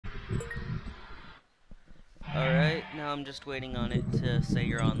now I'm just waiting on it to say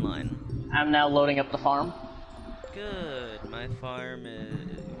you're online. I'm now loading up the farm. Good. My farm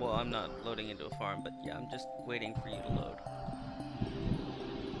is... Well, I'm not loading into a farm, but yeah, I'm just waiting for you to load.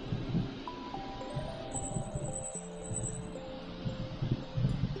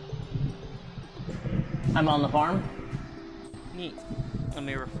 I'm on the farm. Neat. Let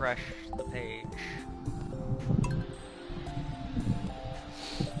me refresh the page.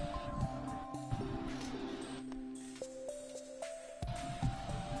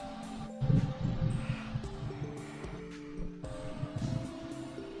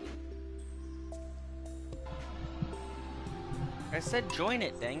 I said join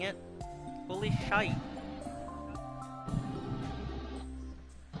it, dang it. Holy shite.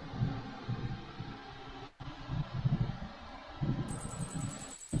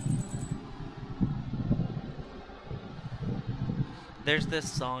 There's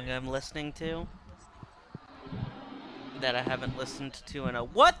this song I'm listening to that I haven't listened to in a...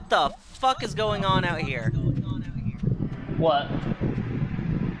 What the fuck is going on out here? What?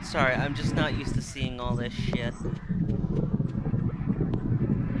 Sorry, I'm just not used to seeing all this shit.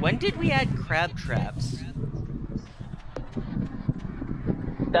 When did we add crab traps?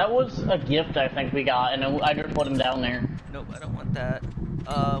 That was a gift I think we got, and I just put them down there. Nope, I don't want that.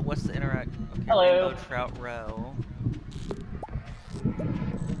 What's the interact? Okay, Hello. Rainbow trout roe.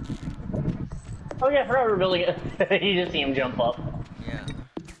 Oh yeah, forever building it. You just see him jump up. Yeah.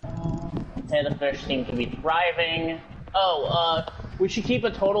 Hey, the fish seem to be thriving. Oh, we should keep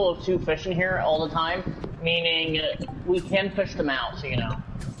a total of 2 fish in here all the time, meaning we can fish them out, so you know.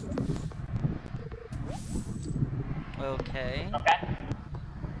 Okay. Okay.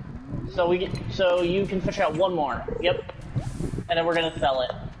 So you can fish out 1 more. Yep. And then we're gonna sell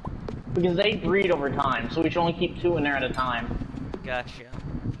it. Because they breed over time, so we should only keep 2 in there at a time. Gotcha.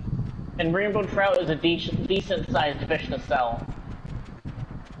 And rainbow trout is a decent-sized fish to sell.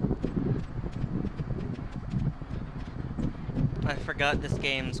 I forgot this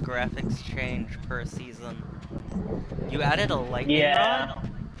game's graphics change per season. You added a lightning rod?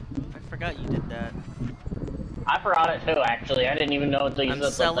 I forgot you did that. I forgot it too, actually. I didn't even know until you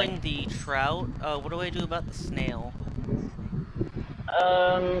said something. I'm selling the trout. What do I do about the snail?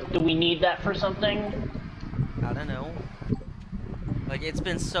 Do we need that for something? I don't know. Like, it's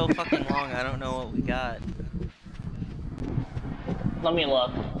been so fucking long, I don't know what we got. Let me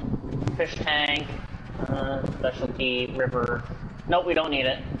look. Fish tank, specialty, river. Nope, we don't need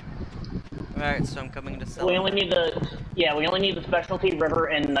it. Alright, so I'm coming to sell We only need the, we only need the specialty, river,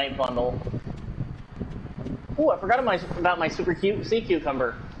 and night bundle. Ooh, I forgot about my super cute sea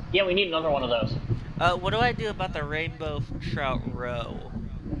cucumber. Yeah, we need another one of those. What do I do about the rainbow trout roe?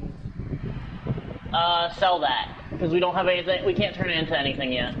 Sell that. Because we don't have anything, we can't turn it into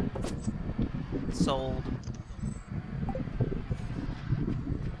anything yet. Sold.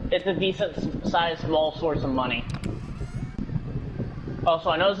 It's a decent sized, small source of money. Also,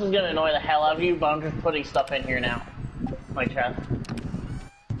 I know this is gonna annoy the hell out of you, but I'm just putting stuff in here now. My chest.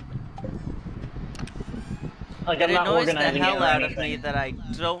 Like, I'm not organizing it. It annoys the hell out of me that I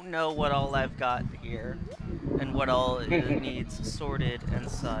don't know what all I've got here. And what all it needs sorted and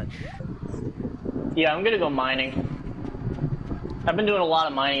such. Yeah, I'm gonna go mining. I've been doing a lot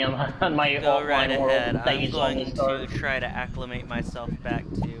of mining on my offline world. I'm going to try to acclimate myself back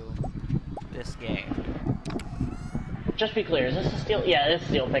to this game. Just be clear, is this a steel? Yeah, it is a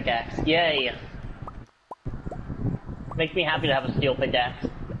steel pickaxe. Yay! Makes me happy to have a steel pickaxe.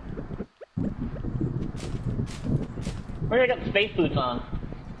 Where I got the space boots on?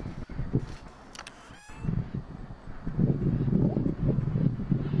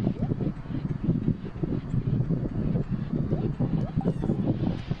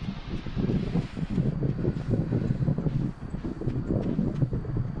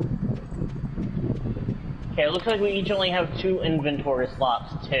 Okay, it looks like we each only have 2 inventory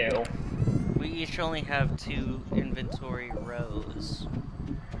slots, too. We each only have 2 inventory rows.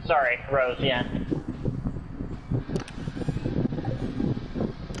 Sorry, rows, yeah.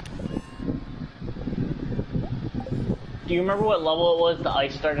 Do you remember what level it was the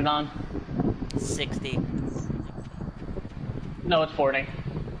ice started on? 60. No, it's 40.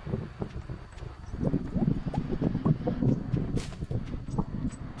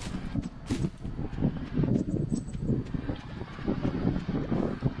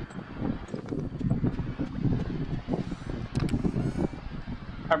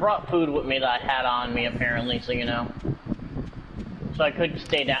 I brought food with me that I had on me, apparently, so you know. So I could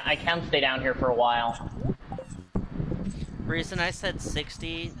stay down. I can stay down here for a while. The reason I said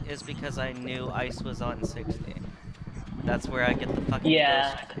 60 is because I knew ice was on 60. That's where I get the fucking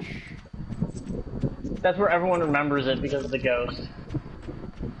ghost fish. That's where everyone remembers it because of the ghost.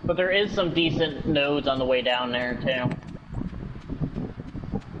 But there is some decent nodes on the way down there, too.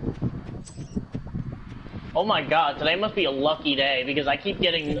 Oh my god, today must be a lucky day, because I keep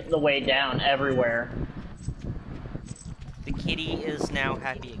getting the way down everywhere. The kitty is now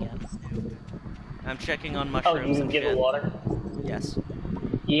happy again. I'm checking on Oh, mushrooms you and give shit. it water? Yes.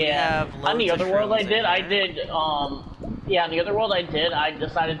 Yeah. On the other world I did, yeah, on the other world I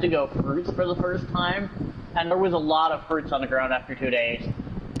decided to go fruits for the first time, and there was a lot of fruits on the ground after 2 days.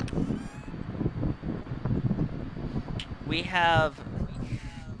 We have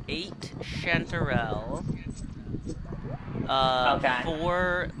 8 chanterelle, Okay.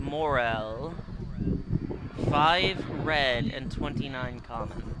 4 morel, 5 red, and 29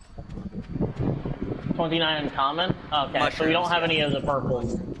 common. 29 uncommon? Okay, mushrooms, so we don't have any of the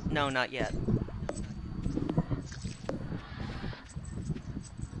purples. No, not yet.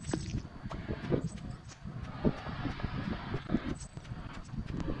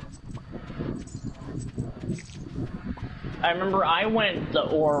 I remember I went the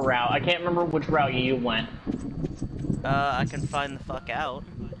ore route. I can't remember which route you went. I can find the fuck out.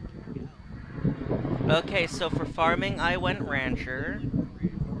 Okay, so for farming, I went rancher.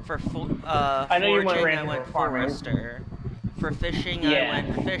 For foraging, I went forester. For fishing, I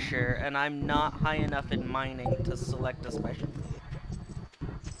went fisher, and I'm not high enough in mining to select a specialty.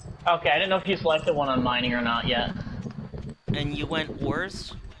 Okay, I didn't know if you selected one on mining or not yet. And you went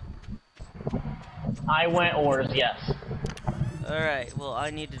ores? I went ores, yes. Alright, well, I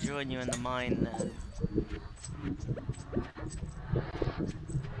need to join you in the mine then.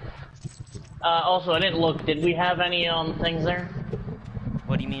 Also, I didn't look. Did we have any, things there?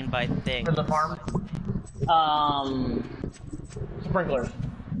 What do you mean by things? For the farm? Sprinklers.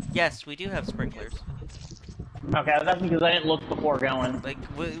 Yes, we do have sprinklers. Okay, that's because I didn't look before going. Like,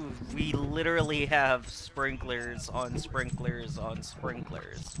 we literally have sprinklers on sprinklers on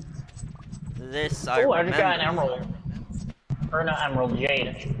sprinklers. This, I remember. I just got an emerald. Or not emerald,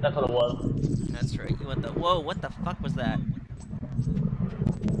 jade. That's what it was. That's right. You went the. Whoa, what the fuck was that?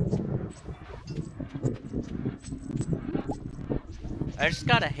 I just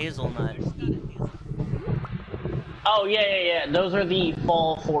got a hazelnut. Oh, yeah. Those are the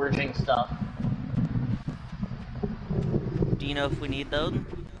fall foraging stuff. Do you know if we need those?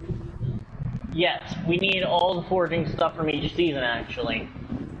 Yes, we need all the foraging stuff from each season, actually,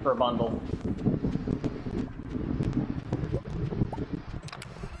 for a bundle.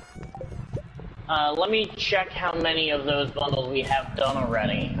 Let me check how many of those bundles we have done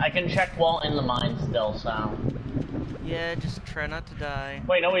already. I can check while in the mine still, so... Yeah, just try not to die.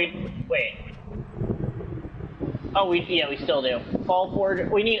 Wait, no, wait. Oh, we still do. Fall forage.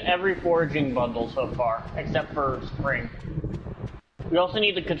 We need every foraging bundle so far, except for spring. We also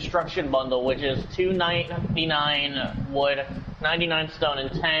need the construction bundle, which is 299 wood, 99 stone,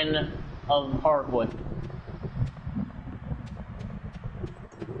 and 10 of hardwood.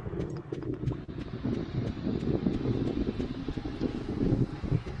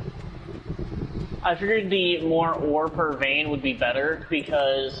 I figured the more ore per vein would be better,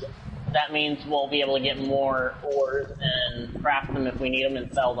 because that means we'll be able to get more ores and craft them if we need them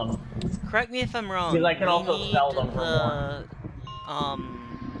and sell them. Correct me if I'm wrong. Because I can also sell them for more.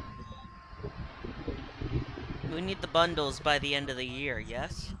 We need the bundles by the end of the year,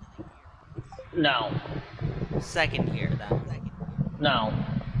 yes? No. Second year, then. No.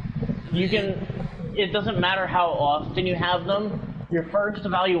 You can... It doesn't matter how often you have them. Your first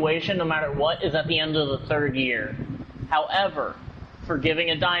evaluation, no matter what, is at the end of the 3rd year. However, for giving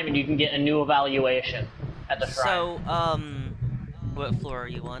a diamond, you can get a new evaluation at the shrine. So, what floor are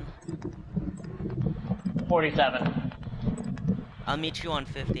you on? 47. I'll meet you on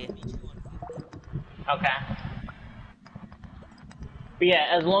 50. Okay. But yeah,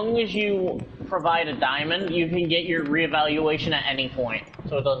 as long as you provide a diamond, you can get your reevaluation at any point,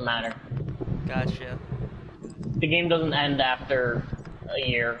 so it doesn't matter. Gotcha. The game doesn't end after a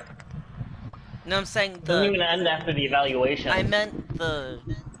year. No, I'm saying It doesn't even end after the evaluation. I meant the,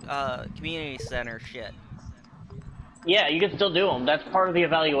 community center shit. Yeah, you can still do them. That's part of the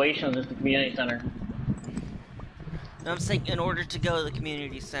evaluation of the community center. No, I'm saying in order to go the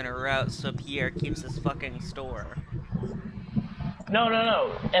community center route so Pierre keeps his fucking store.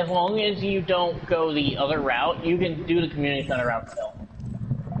 No. As long as you don't go the other route, you can do the community center route still.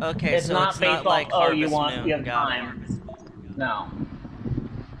 Okay, it's so not it's based not like off, Harvest Moon. you have time. No.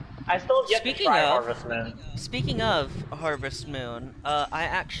 I still get to try Harvest Moon. Speaking of Harvest Moon, I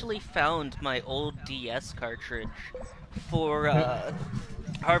actually found my old DS cartridge for,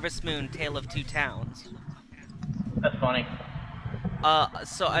 Harvest Moon Tale of Two Towns. That's funny.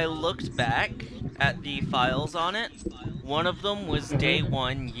 So I looked back, at the files on it. One of them was day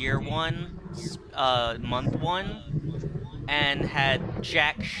 1, year 1, month 1, and had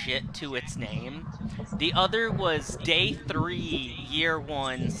jack shit to its name. The other was day 3, year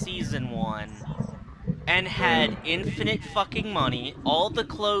 1, season 1, and had infinite fucking money, all the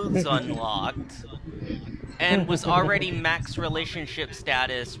clothes unlocked, and was already max relationship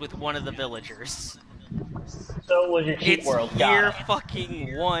status with one of the villagers. So was your cheat It's world. year Got it.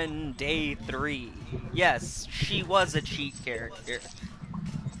 fucking 1, day 3. Yes, she was a cheat character.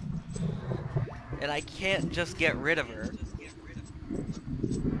 And I can't just get rid of her.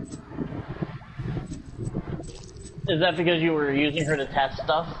 Is that because you were using her to test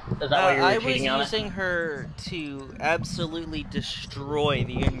stuff? Is that why you were I was cheating on it? using her to absolutely destroy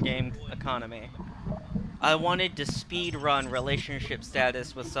the in-game economy. I wanted to speed run relationship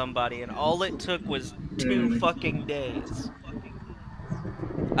status with somebody, and all it took was 2 fucking days.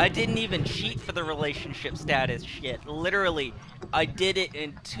 I didn't even cheat for the relationship status shit. Literally, I did it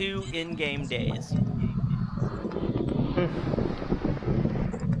in 2 in-game days.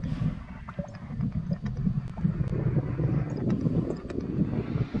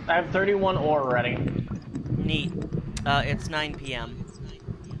 I have 31 ore ready. Neat. It's 9 p.m.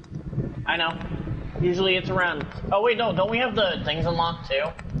 I know. Usually it's around... Oh wait, no, don't we have the things unlocked too?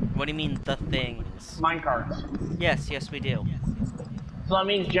 What do you mean, the things? Minecarts. Yes, we do. So that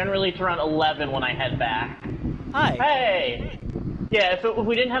means generally it's around 11 when I head back. Hi. Hey! Yeah, if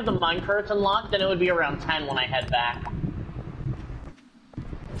we didn't have the minecarts unlocked, then it would be around 10 when I head back.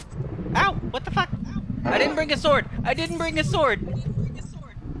 Ow! What the fuck? I didn't bring a sword! I didn't bring a sword!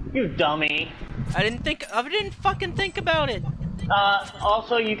 You dummy. I didn't fucking think about it!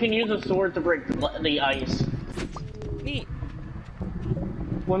 Also, you can use a sword to break the ice. Neat.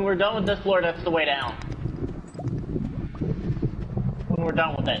 When we're done with this floor, that's the way down. When we're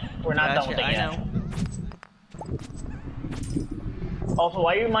done with it. We're not done with it yet. I know. Also,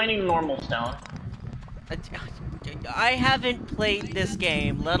 why are you mining normal stone? I haven't played this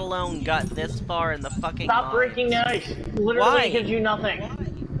game, let alone got this far in the fucking Stop breaking the ice! Literally, Why? it gives you nothing.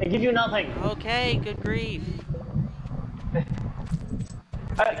 It gives you nothing. Okay, good grief.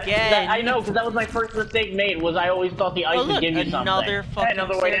 Again. I know, because that was my first mistake made, was I always thought the ice would give you something. Another fucking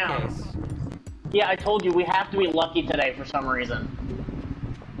another way down. Yeah, I told you, we have to be lucky today for some reason.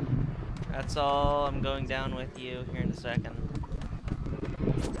 That's all. I'm going down with you here in a second.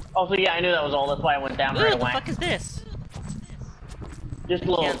 Also, yeah, I knew that was all. That's why I went down right away. What the fuck is this? Just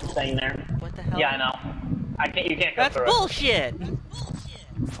a little thing there. What the hell? Yeah, I know. You can't go through it. That's bullshit!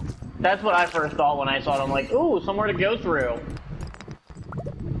 That's what I first thought when I saw it. I'm like, ooh, somewhere to go through.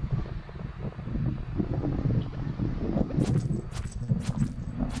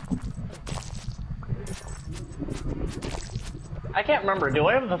 I can't remember. Do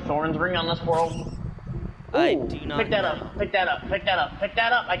I have the thorns ring on this world? Ooh, I do not. Pick that up. Pick that up. Pick that up. Pick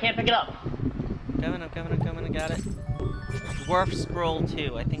that up. I can't pick it up. I'm coming. I got it. Dwarf scroll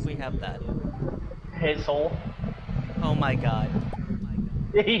 2. I think we have that. His soul. Oh my god.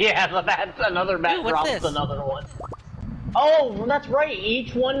 Yeah, that's another bat drops another one. Oh, well, that's right.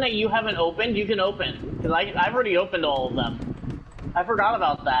 Each one that you haven't opened, you can open. Because I've already opened all of them. I forgot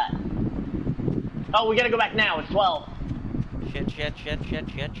about that. Oh, we gotta go back now. It's 12. Shit.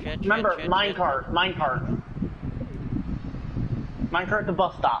 Remember, minecart. Minecart to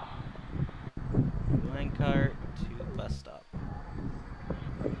bus stop. Minecart to bus stop.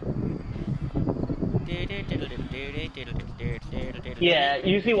 Yeah,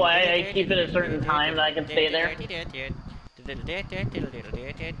 you see why I keep it at a certain time that I can stay there?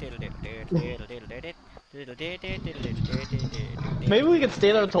 Maybe we could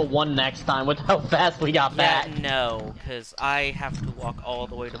stay there until 1 next time with how fast we got back. Yeah, no, because I have to walk all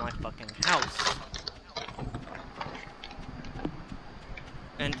the way to my fucking house.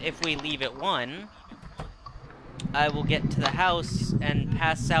 And if we leave at 1, I will get to the house and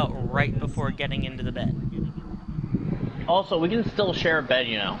pass out right before getting into the bed. Also, we can still share a bed,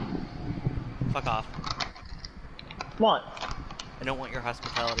 you know. Fuck off. What? I don't want your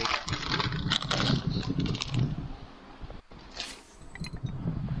hospitality.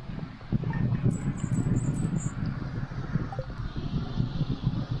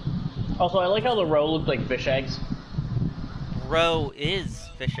 Also, I like how the row looks like fish eggs. Row is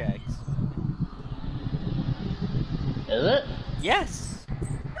fish eggs. Is it? Yes!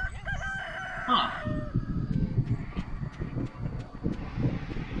 Huh.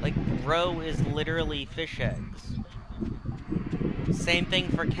 Like, row is literally fish eggs. Same thing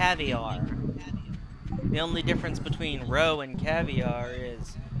for caviar. The only difference between roe and caviar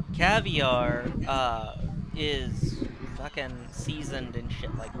is fucking seasoned and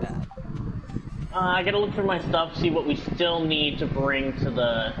shit like that. I gotta look through my stuff, see what we still need to bring to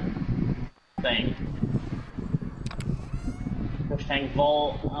the thing. Fish tank,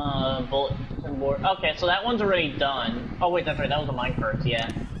 vault, bulletin board. Okay, so that one's already done. Oh wait, that's right, that was a minecart, yeah.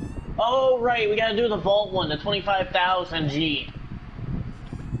 Oh right, we gotta do the vault one, the 25,000 G.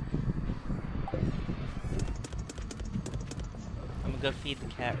 I'm gonna go feed the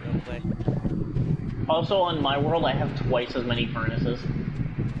cat real quick. Also, on my world, I have twice as many furnaces.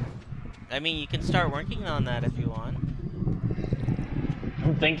 I mean, you can start working on that if you want.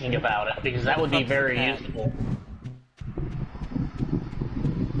 I'm thinking about it, because that would be very useful.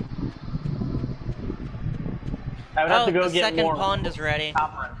 I would have to go get more. The second pond is ready.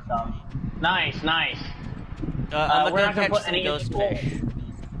 Copper and stuff. Nice, nice. I'm gonna go catch some ghost fish.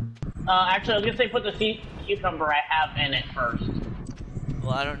 Actually, I was gonna say put the sea cucumber I have in it first.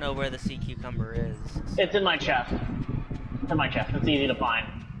 Well, I don't know where the sea cucumber is. It's in my chest. It's in my chest. It's easy to find.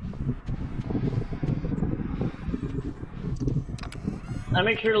 I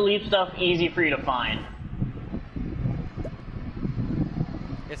make sure to leave stuff easy for you to find.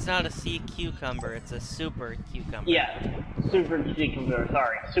 It's not a sea cucumber, it's a super cucumber. Yeah, super cucumber,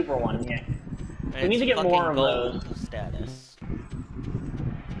 sorry. Super one, yeah. And we need to get more of those. Status.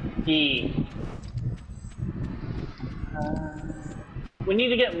 We need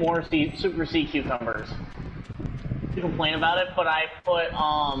to get more super sea cucumbers. You complain about it, but I put,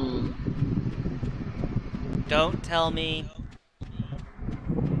 Don't tell me.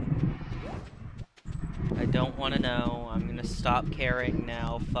 I don't want to know. I'm gonna stop caring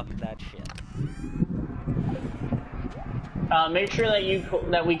now. Fuck that shit. Make sure that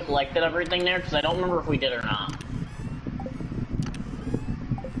that we collected everything there, because I don't remember if we did or not.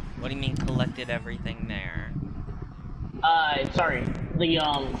 What do you mean collected everything there? Sorry, the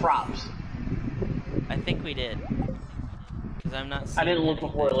crops. I think we did. Because I'm not seeing I didn't look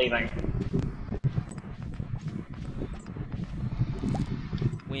before leaving.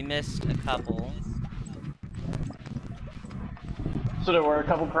 We missed a couple. So there were a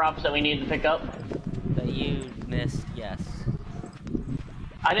couple crops that we needed to pick up? That you missed, yes.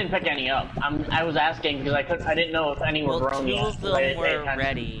 I didn't pick any up. I was asking because I didn't know if any were grown yet. Two of them were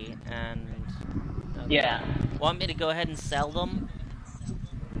ready, and... Okay. Yeah. Want me to go ahead and sell them?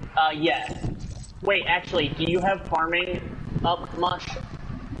 Yes. Wait, actually, do you have farming up much?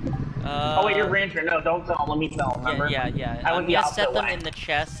 Oh wait, you're rancher. No, don't sell them. Let me sell them, remember? Yeah. I'm gonna set them in the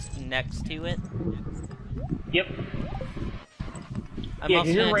chest next to it. Yep. I'm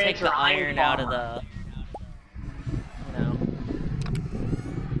also gonna take the iron out of the... You know.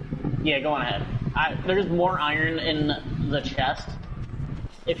 Yeah, go on ahead. There's more iron in the chest,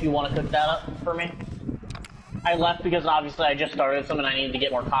 if you want to cook that up for me. I left because obviously I just started some and I needed to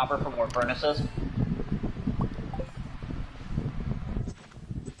get more copper for more furnaces.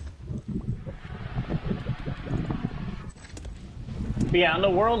 But yeah, on the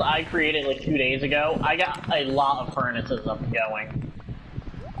world I created like 2 days ago, I got a lot of furnaces up and going.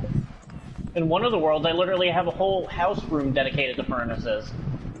 In one of the worlds, I literally have a whole house room dedicated to furnaces.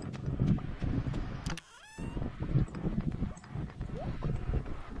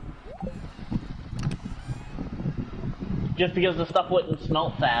 Just because the stuff wouldn't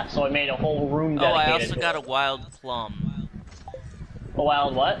smelt fast, so I made a whole room dedicated to it. Oh, I also got a wild plum. A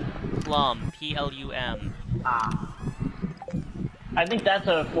wild what? Plum. P-L-U-M. Ah. I think that's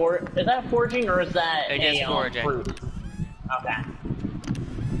a is that foraging or is that a foraging. Fruit? Okay.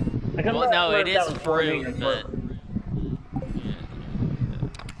 Well, no, it is fruit, but...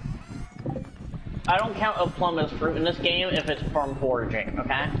 I don't count a plum as fruit in this game if it's from foraging,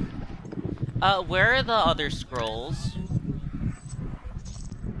 okay? Where are the other scrolls?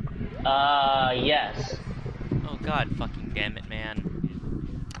 Yes. Oh god fucking damn it,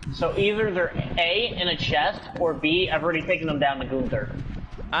 man. So either they're A, in a chest, or B, I've already taken them down to Gunther.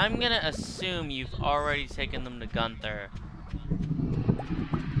 I'm gonna assume you've already taken them to Gunther.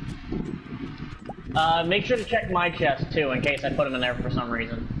 Make sure to check my chest, too, in case I put them in there for some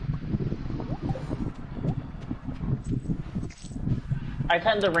reason. I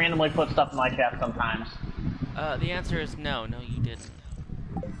tend to randomly put stuff in my chest sometimes. The answer is no. No, you didn't.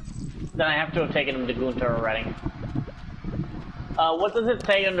 Then I have to have taken them to Gunther already. What does it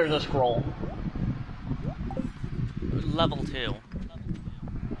say under the scroll? Level 2.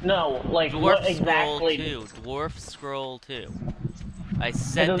 No, like, Dwarf what exactly... Scroll 2. Dwarf Scroll 2. I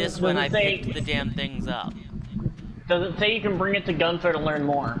said this when I picked the damn things up. Does it say you can bring it to Gunther to learn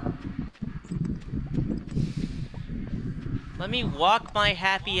more? Let me walk my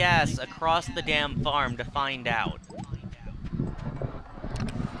happy ass across the damn farm to find out.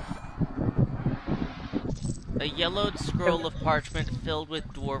 A yellowed scroll of parchment filled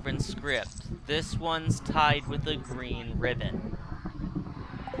with dwarven script. This one's tied with a green ribbon.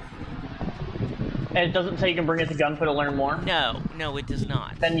 And it doesn't say you can bring it to Gunpla to learn more? No, it does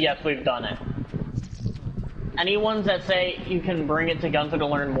not. Then yes, we've done it. Any ones that say you can bring it to Gunpla to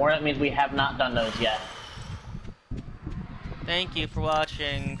learn more, that means we have not done those yet. Thank you for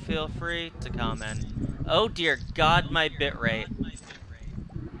watching. Feel free to comment. Oh dear God, my bitrate.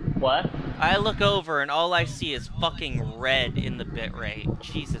 What? I look over and all I see is fucking red in the bitrate.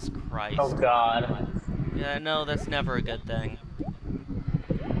 Jesus Christ. Oh God. Yeah, no, that's never a good thing.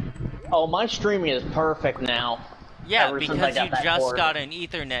 Oh, my streaming is perfect now. Yeah, because you just got an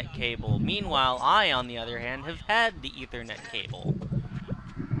Ethernet cable. Meanwhile, I, on the other hand, have had the Ethernet cable.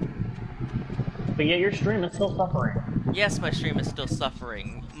 But yet your stream is still suffering. Yes, my stream is still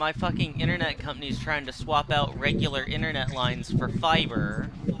suffering. My fucking internet company's trying to swap out regular internet lines for fiber.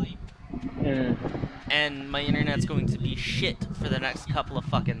 And my internet's going to be shit for the next couple of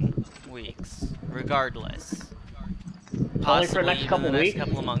fucking weeks. Regardless. Only for the next couple of weeks? Next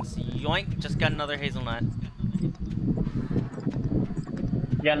couple of months. Yoink, just got another hazelnut. You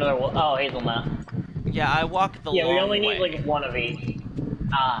got another, oh, hazelnut. Yeah, I walk the long way. Yeah, we only need like one of each.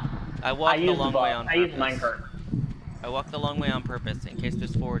 I walk the long way on purpose. I use minecart. I walk the long way on purpose in case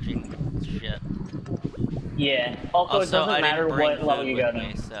there's foraging shit. Yeah. Also, it doesn't matter what level you go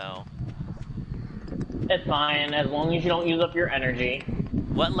to. So. It's fine, as long as you don't use up your energy.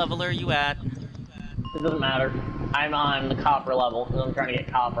 What level are you at? It doesn't matter. I'm on the copper level, because I'm trying to get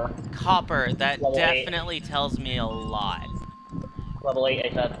copper. Copper, that level definitely 8. Tells me a lot. Level 8, I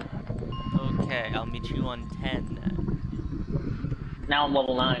said. Okay, I'll meet you on 10 then. Now I'm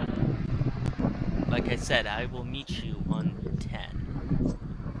level 9. Like I said, I will meet you on 10.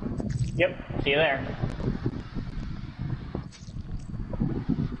 Yep, see you there.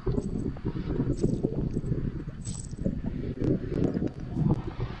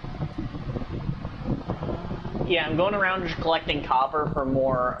 Yeah, I'm going around just collecting copper for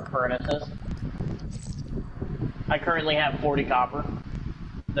more furnaces. I currently have 40 copper.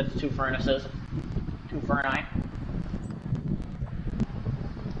 That's 2 furnaces. 2 furni.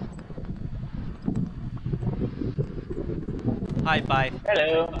 Hi, bye.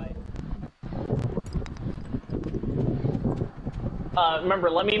 Hello. Remember,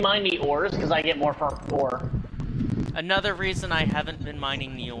 let me mine the ores, because I get more for ore. Another reason I haven't been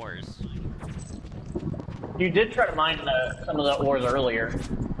mining the ores. You did try to mine some of the ores earlier.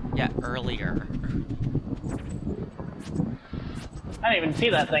 Yeah, earlier. I didn't even see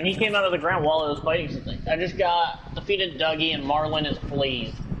that thing. He came out of the ground while I was fighting something. I just got defeated Dougie and Marlin is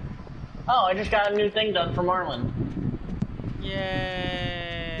pleased. Oh, I just got a new thing done for Marlin.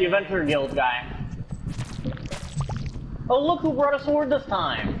 Yay! The Adventure Guild guy. Oh, look who brought a sword this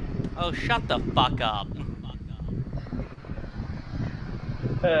time! Oh, shut the fuck up.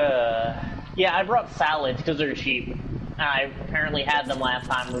 Yeah, I brought salads because they're cheap. I apparently had them last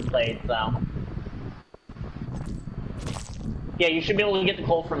time we played, so. Yeah, you should be able to get the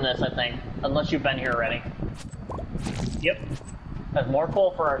coal from this, I think. Unless you've been here already. Yep. There's more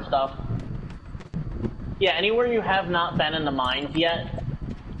coal for our stuff. Yeah, anywhere you have not been in the mines yet,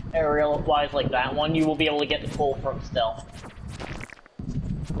 area-wise like that one, you will be able to get the coal from still.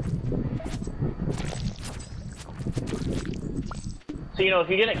 So, you know, if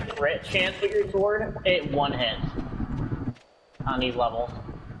you get a crit chance with your sword, it one-hits on these levels.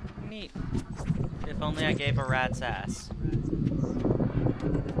 Neat. If only I gave a rat's ass.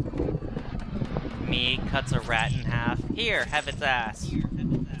 Me cuts a rat in half. Here, have its ass.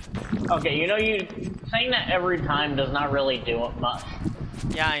 Okay, you know, saying that every time does not really do much.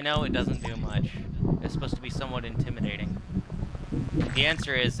 Yeah, I know it doesn't do much. It's supposed to be somewhat intimidating. The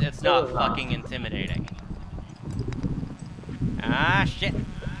answer is, it's not fucking intimidating. Ah, shit.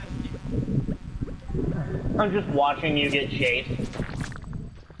 I'm just watching you get chased.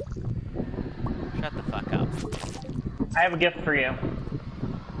 Shut the fuck up. I have a gift for you.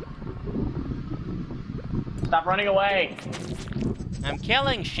 Stop running away. I'm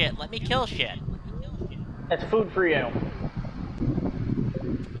killing shit. Let me kill shit. It's food for you.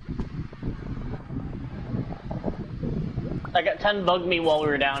 I got 10 bug meat while we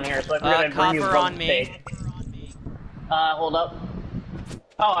were down here, so I figured I'd bring you bug steak. Hold up.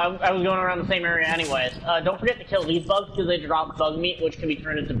 Oh, I was going around the same area anyways. Don't forget to kill these bugs because they drop bug meat, which can be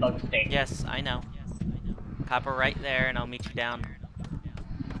turned into bug steak. Yes, I know. Copper right there, and I'll meet you down.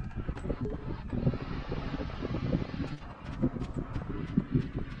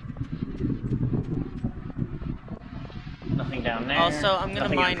 Nothing down there. Also, I'm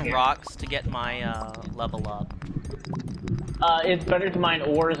gonna mine rocks to get my level up. It's better to mine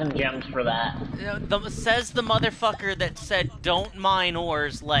ores and gems for that. Says the motherfucker that said, don't mine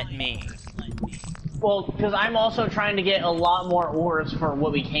ores, let me. Well, because I'm also trying to get a lot more ores for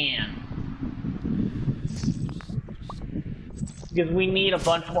what we can. Because we need a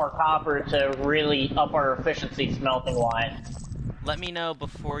bunch more copper to really up our efficiency smelting-wise. Let me know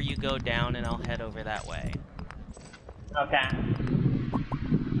before you go down and I'll head over that way. Okay.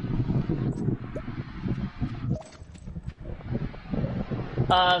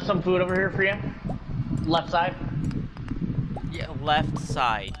 Some food over here for you. Left side. Yeah, left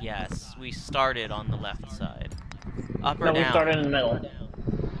side, yes. We started on the left side. Up or down? No, we started in the middle.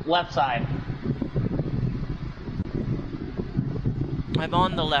 Left side. I'm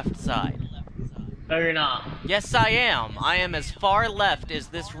on the left side. No, you're not. Yes, I am. I am as far left as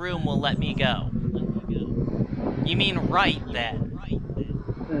this room will let me go. You mean right, then?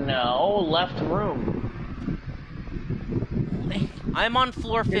 No, left room. I'm on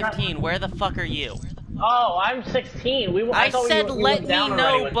floor 15. Where the fuck are you? Oh, I'm 16. I said let me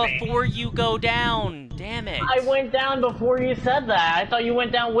know before you go down. Damn it. I went down before you said that. I thought you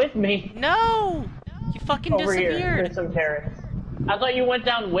went down with me. No! You fucking disappeared. Here, there's some carrots. I thought you went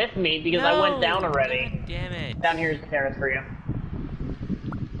down with me because I went down already. God damn it. Down here's carrots for you.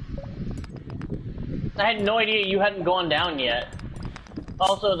 I had no idea you hadn't gone down yet.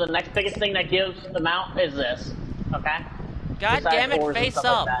 Also, the next biggest thing that gives them out is this. Okay? God damn it, face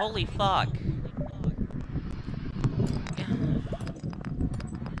up. Like holy fuck.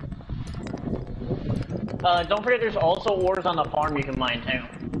 Don't forget there's also ores on the farm you can mine too.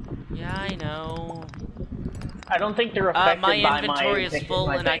 Yeah, I know. I don't think they're affected by my inventory is full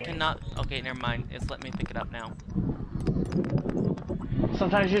and I cannot... Okay, never mind. It's let me pick it up now.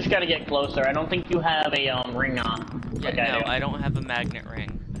 Sometimes you just gotta get closer. I don't think you have a ring on. Yeah, like no, I don't have a magnet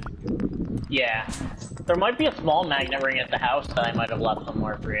ring. Yeah. There might be a small magnet ring at the house that I might have left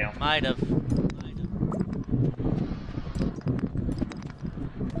somewhere for you. Might have.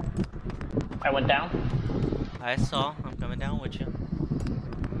 I went down? I saw. I'm coming down with you.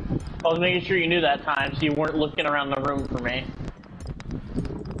 I was making sure you knew that time so you weren't looking around the room for me.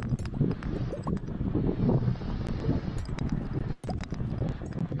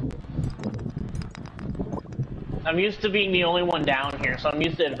 I'm used to being the only one down here, so I'm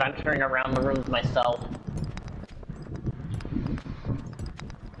used to adventuring around the rooms myself.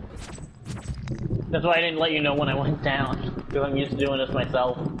 That's why I didn't let you know when I went down, because I'm used to doing this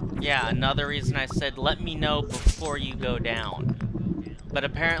myself. Yeah, another reason I said, let me know before you go down. But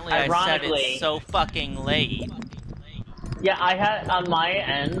apparently I said it's so fucking late. Yeah, I had, on my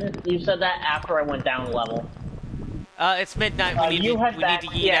end, you said that after I went down a level. It's midnight, we need to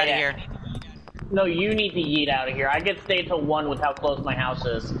yeet out of here. No, you need to yeet out of here. I get stay till 1 with how close my house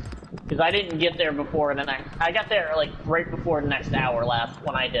is. Because I didn't get there before the next... I got there, like, right before the next hour last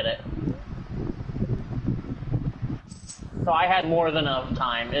when I did it. So I had more than enough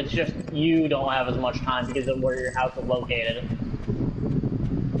time. It's just you don't have as much time because of where your house is located.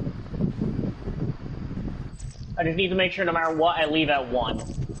 I just need to make sure no matter what, I leave at 1.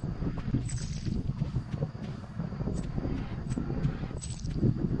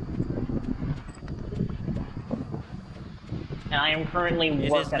 And I am currently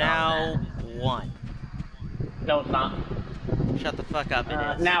working on that. It is now 1. No, it's not. Shut the fuck up, it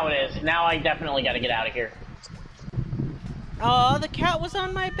is. Now it is. Now I definitely gotta get out of here. Oh, the cat was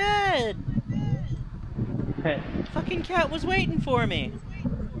on my bed! The fucking cat was waiting for me.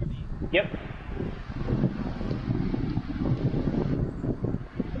 Yep.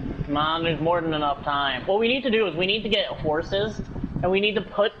 Come on, there's more than enough time. What we need to do is we need to get horses, and we need to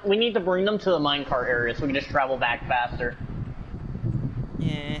bring them to the minecart area so we can just travel back faster.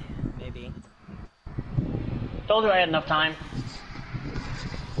 Yeah, maybe. Told you I had enough time.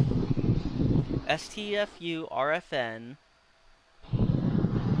 STFU-RFN.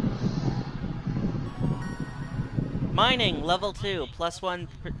 Mining, level 2, +1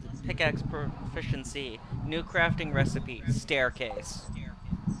 pickaxe proficiency. New crafting recipe, staircase.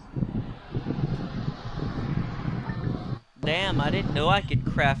 Damn, I didn't know I could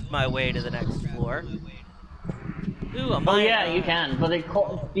craft my way to the next floor. Ooh, Oh yeah, you can, but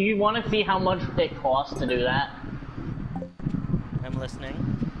do you want to see how much it costs to do that? I'm listening.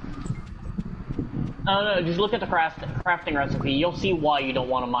 Oh no, just look at the crafting recipe. You'll see why you don't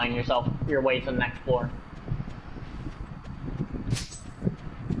want to mine your way to the next floor.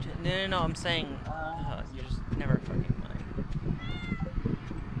 No, I'm saying, you just never fucking mine.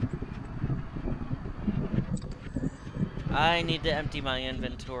 I need to empty my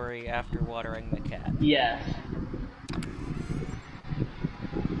inventory after watering the cat. Yes.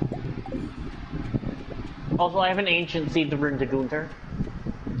 Also, I have an ancient seed to bring to Gunther.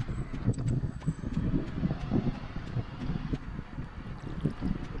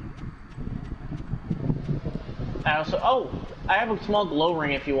 Oh, I have a small glow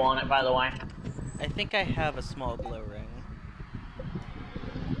ring if you want it, by the way. I think I have a small glow ring.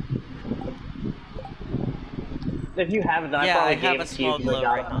 If you have it, then I probably gave it to you because I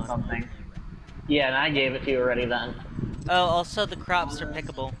got it on something. Yeah, and I gave it to you already then. Oh, also the crops are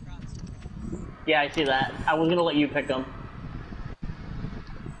pickable. Yeah, I see that. I was gonna let you pick them.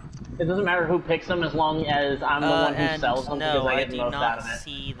 It doesn't matter who picks them as long as I'm the one who sells them because I get the most out of it. I do not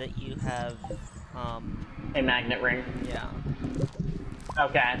see that you have, a magnet ring. Yeah.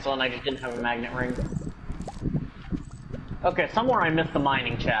 Okay, so then I just didn't have a magnet ring. Okay, somewhere I missed the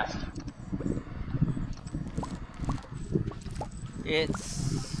mining chest.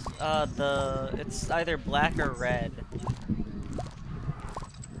 It's, it's either black or red.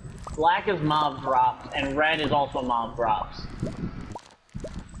 Black is mob drops, and red is also mob drops.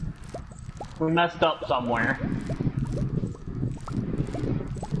 We messed up somewhere.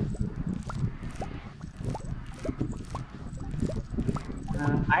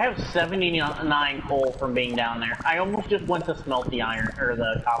 I have 79 coal from being down there. I almost just went to smelt the iron, or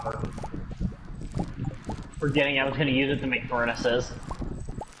the copper. Forgetting I was going to use it to make furnaces.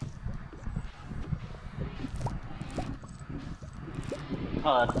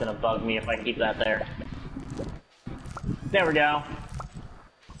 Oh, that's going to bug me if I keep that there. There we go.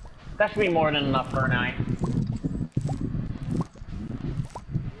 That should be more than enough for a night.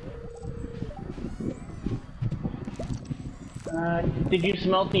 Did you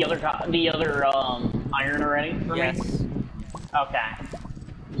smelt the other iron already for me? Yes. Okay.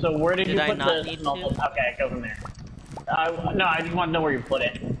 So where did you put the smelted? Okay, it goes in there. No, I just want to know where you put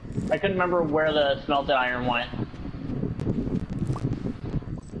it. I couldn't remember where the smelted iron went.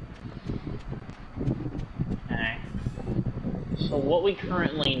 Okay. So what we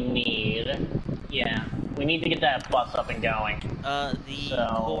currently need, yeah, we need to get that bus up and going. The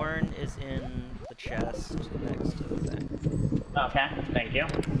corn is in the chest next to the thing. Okay, thank you.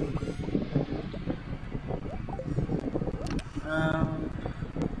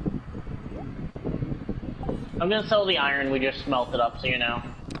 I'm gonna sell the iron we just smelted up, so you know.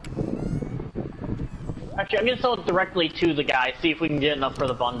 Actually, I'm gonna sell it directly to the guy, see if we can get enough for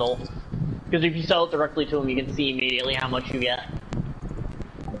the bundle. Because if you sell it directly to him, you can see immediately how much you get.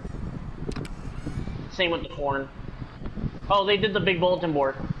 Same with the corn. Oh, they did the big bulletin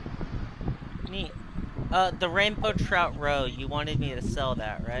board. Neat. The rainbow trout roe, you wanted me to sell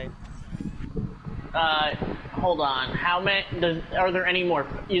that, right? Hold on. How many, are there any more?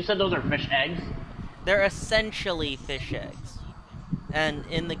 You said those are fish eggs? They're essentially fish eggs. And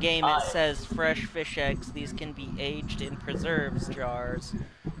in the game it says fresh fish eggs, these can be aged in preserves jars,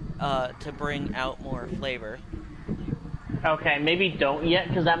 to bring out more flavor. Okay, maybe don't yet,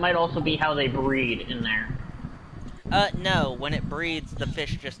 because that might also be how they breed in there. No, when it breeds, the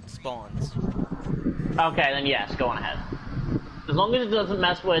fish just spawns. Okay, then yes, go on ahead. As long as it doesn't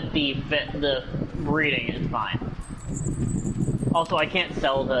mess with the breeding, it's fine. Also, I can't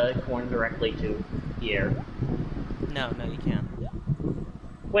sell the corn directly to here. No, you can't.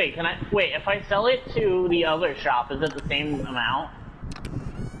 Wait, if I sell it to the other shop, is it the same amount?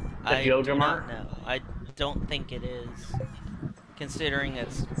 I do not know. I don't think it is. Considering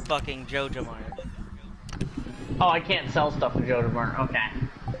it's fucking JojaMart. Oh, I can't sell stuff to JojaMart, okay.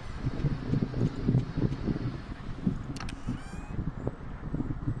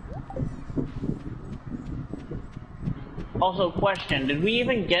 Also, question, did we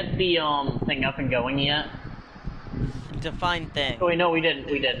even get the, thing up and going yet? Define thing. Oh wait, no, we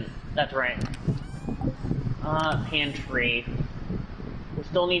didn't. That's right. Pantry. We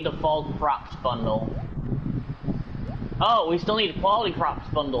still need the fall crops bundle. Oh, we still need a quality crops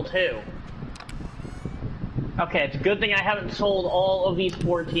bundle, too. Okay, it's a good thing I haven't sold all of these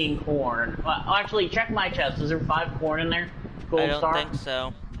 14 corn. Actually, check my chest. Is there 5 corn in there? Gold star? I don't think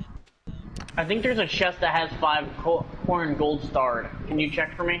so. I think there's a chest that has 5 corn gold starred. Can you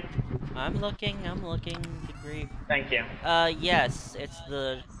check for me? I'm looking, good grief. Thank you. Yes, it's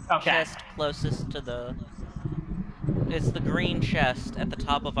the chest closest to the... It's the green chest at the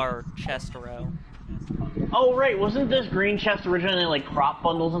top of our chest row. Oh, right, wasn't this green chest originally, like, crop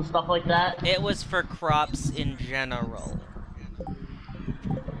bundles and stuff like that? It was for crops in general.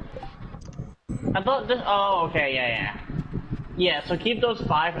 I thought this... Oh, okay, yeah. Yeah, so keep those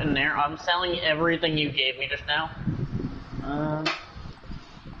 5 in there. I'm selling everything you gave me just now.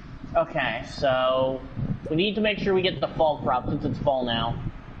 Okay, so... We need to make sure we get the fall crop since it's fall now.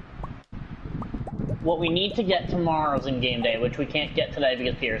 What we need to get tomorrow's in-game day, which we can't get today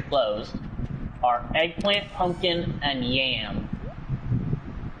because Pierre's closed, are eggplant, pumpkin, and yam.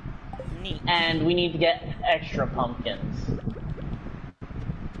 Neat. And we need to get extra pumpkins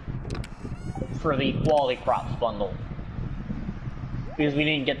for the quality crops bundle. Because we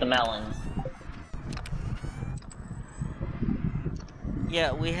need to get the melons.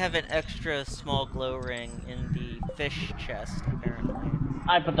 Yeah, we have an extra small glow ring in the fish chest, apparently.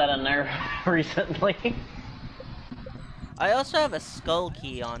 I put that in there recently. I also have a skull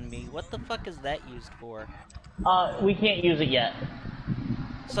key on me. What the fuck is that used for? We can't use it yet.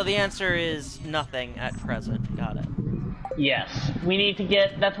 So the answer is nothing at present. Got it. Yes. We need to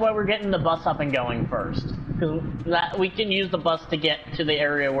get... That's why we're getting the bus up and going first. Because we can use the bus to get to the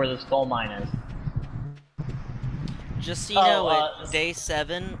area where the skull mine is. Just so you know, at day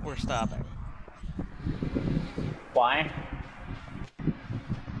 7, we're stopping. Why?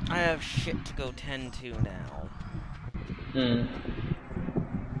 I have shit to go tend to now. Hmm.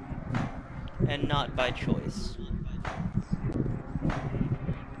 And not by choice.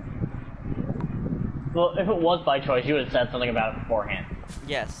 Well, if it was by choice, you would have said something about it beforehand.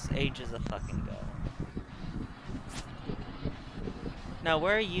 Yes, ages a fucking go. Now,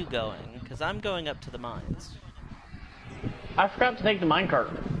 where are you going? Because I'm going up to the mines. I forgot to take the minecart.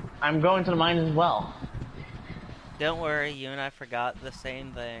 I'm going to the mines as well. Don't worry, you and I forgot the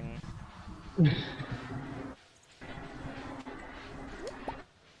same thing.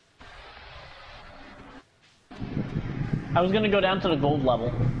 I was gonna go down to the gold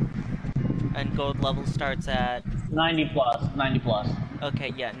level. And gold level starts at... 90 plus, 90 plus.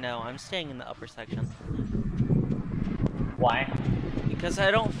 Okay, yeah, no, I'm staying in the upper section. Why? Because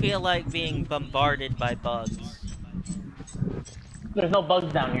I don't feel like being bombarded by bugs. There's no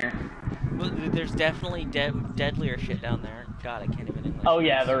bugs down here. There's definitely deadlier shit down there. God, I can't even English. Oh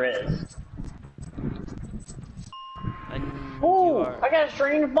yeah, there is. And ooh, I got a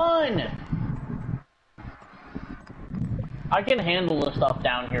strange bun! I can handle the stuff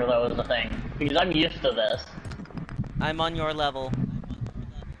down here though, is the thing. Because I'm used to this. I'm on your level.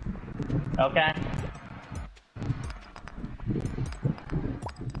 Okay.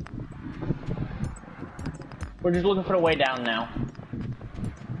 We're just looking for a way down now.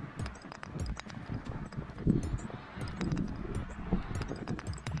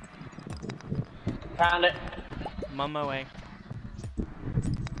 Found it. I'm on my way.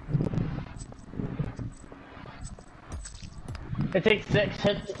 It takes 6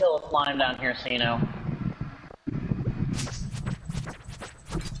 hits to kill a slime down here, so you know.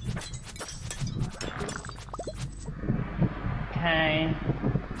 Okay.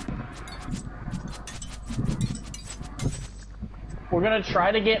 We're gonna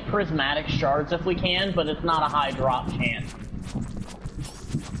try to get prismatic shards if we can, but it's not a high drop chance.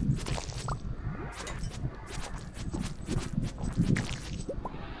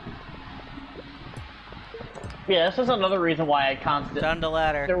 Yeah, this is another reason why I constantly... Found a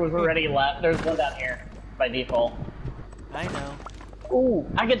ladder. There was already there's one down here, by default. I know. Ooh,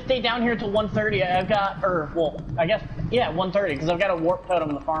 I could stay down here till 1:30. I've got, well, I guess, yeah, 1:30, because I've got a warp totem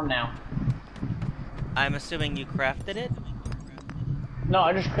on the farm now. I'm assuming you crafted it? No,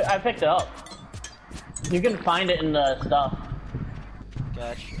 I picked it up. You can find it in the stuff.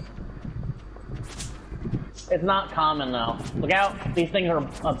 Gotcha. It's not common, though. Look out, these things are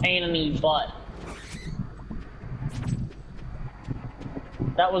a pain in the butt.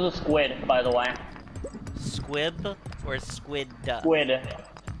 That was a squid, by the way. Squib or squid? Squid.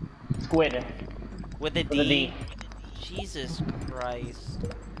 Squid. With a D? With a D. Jesus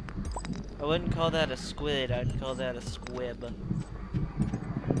Christ. I wouldn't call that a squid, I'd call that a squib.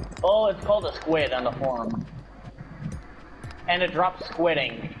 Oh, it's called a squid on the forum. And it drops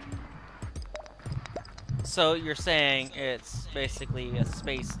squidding. So you're saying it's basically a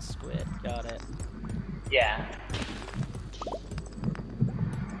space squid, got it. Yeah.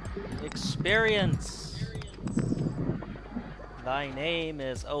 Experience! Thy name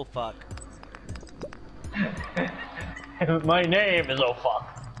is oh fuck. My name is oh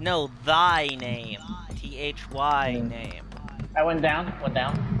fuck. No, thy name. T-H-Y name. I went down,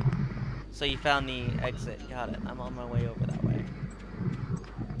 So you found the exit, got it. I'm on my way over that way.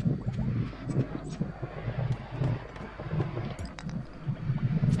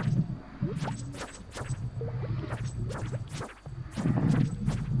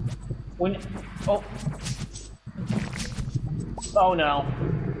 Oh. Oh no.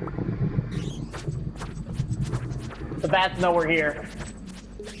 The bats know we're here.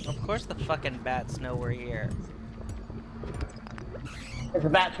 Of course the fucking bats know we're here. It's a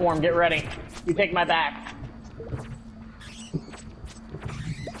bat swarm, get ready. You take my back.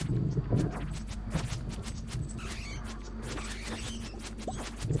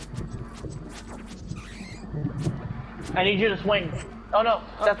 I need you to swing. Oh no,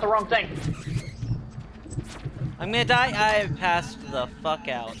 that's the wrong thing. I'm gonna die. I passed the fuck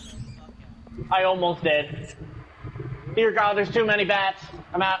out. I almost did. Dear God, there's too many bats.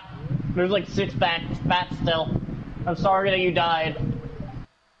 I'm out. There's like 6 bats still. I'm sorry that you died.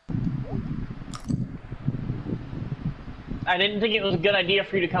 I didn't think it was a good idea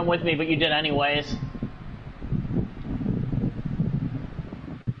for you to come with me, but you did anyways.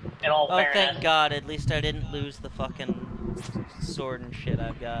 In all fairness. Thank God, at least I didn't lose the fucking sword and shit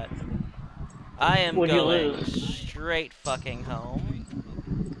I've got. I am What'd going straight fucking home.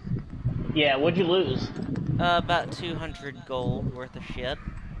 Yeah, what'd you lose? About 200 gold worth of shit.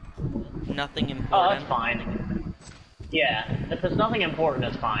 Nothing important. Oh, that's fine. Yeah, if it's nothing important,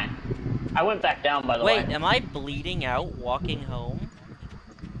 it's fine. I went back down, by the way. Wait, am I bleeding out walking home?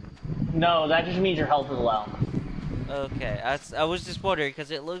 No, that just means your health is low. Okay, I was just wondering,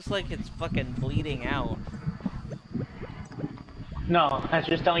 because it looks like it's fucking bleeding out. No, that's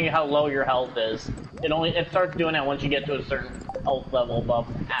just telling you how low your health is. It starts doing that once you get to a certain health level above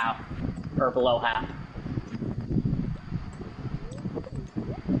half, or below half.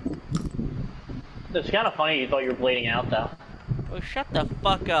 It's kind of funny you thought you were bleeding out, though. Oh, shut the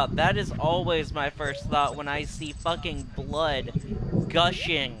fuck up. That is always my first thought when I see fucking blood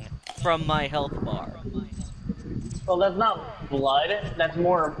gushing from my health bar. Well, that's not blood. That's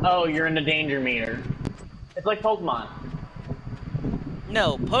more, oh, you're in the danger meter. It's like Pokemon.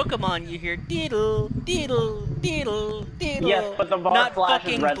 No, Pokemon you hear diddle, diddle, diddle, diddle. Yes, but the bar not flashes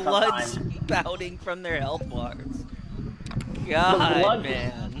fucking red blood sometimes. spouting from their health bars. God,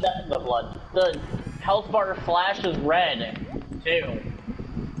 man. The health bar flashes red, too.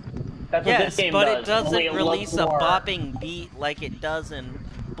 That's what this game but does. it doesn't release a more... bopping beat like it does in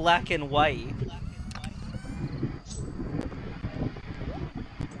Black and White.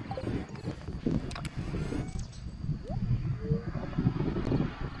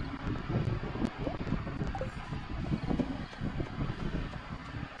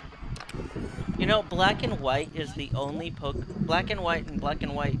 You know, Black and White is the only Black and White and Black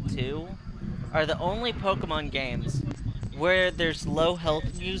and White 2 are the only Pokemon games where there's low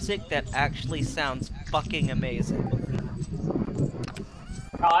health music that actually sounds fucking amazing.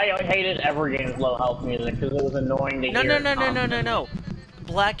 I hated every game's low health music because it was annoying to hear. No.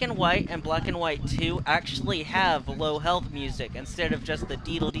 Black and White and Black and White 2 actually have low health music instead of just the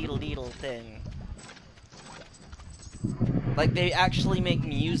deedle thing. Like, they actually make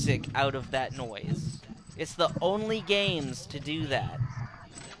music out of that noise. It's the only games to do that.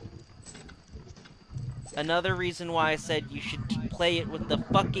 Another reason why I said you should play it with the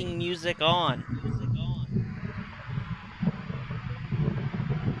fucking music on.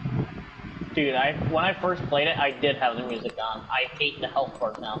 Dude, when I first played it, I did have the music on. I hate the health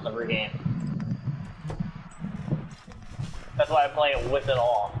bar sounds every game. That's why I play it with it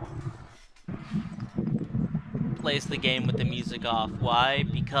off. Plays the game with the music off. Why?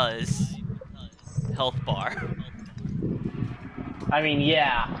 Because health bar. I mean,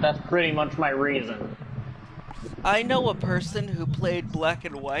 yeah, that's pretty much my reason. I know a person who played Black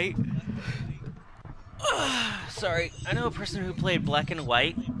and White. Sorry, I know a person who played Black and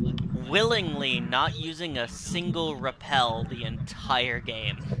White willingly not using a single repel the entire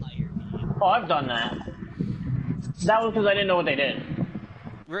game. Oh, I've done that. That was because I didn't know what they did.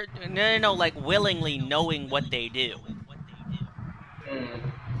 No, like willingly knowing what they do.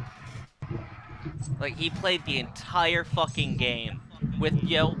 Like, he played the entire fucking game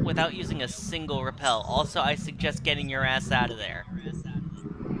without using a single repel. Also, I suggest getting your ass out of there.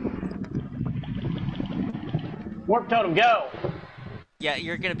 Warp Totem, go! Yeah,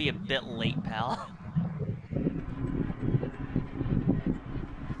 you're gonna be a bit late, pal.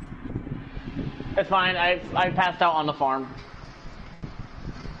 It's fine, I passed out on the farm.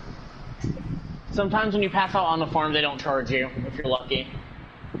 Sometimes when you pass out on the farm, they don't charge you, if you're lucky.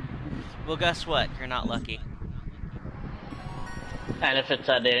 Well, guess what? You're not lucky. And if it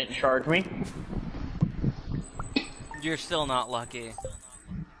said they didn't charge me? You're still not lucky.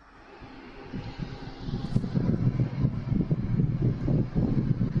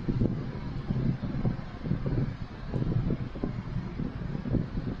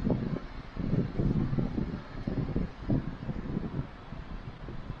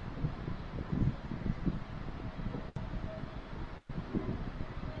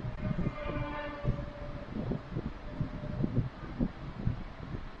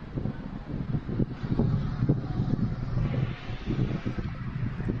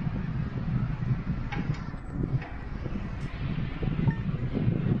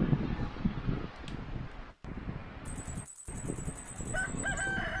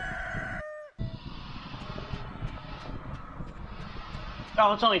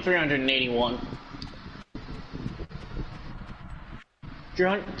 Oh, it's only 381.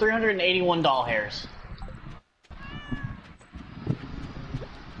 381 doll hairs.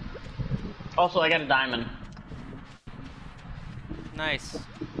 Also, I got a diamond. Nice.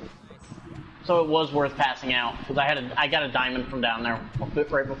 So it was worth passing out because I got a diamond from down there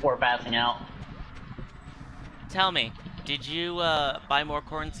right before passing out. Tell me, did you buy more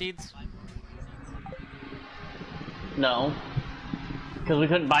corn seeds? No, because we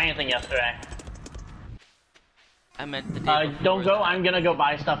couldn't buy anything yesterday. I meant the day before. Don't go. I'm gonna go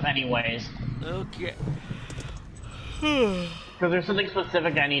buy stuff anyways. Okay. Because there's something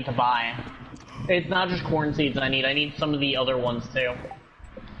specific I need to buy. It's not just corn seeds I need some of the other ones too.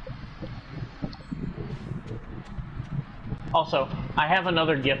 Also, I have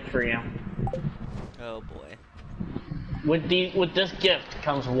another gift for you. Oh boy. With this gift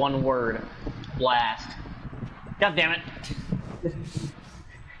comes one word. Blast. God damn it.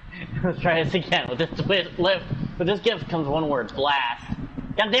 Let's try this again. With this gift comes one word. Blast.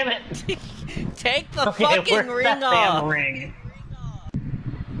 God damn it. Take the fucking ring off. Damn ring.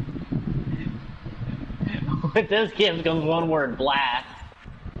 With this gift comes one word. Blast.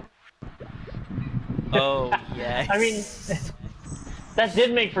 Oh, yes. I mean, that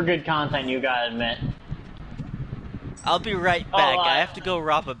did make for good content, you gotta admit. I'll be right back. I have to go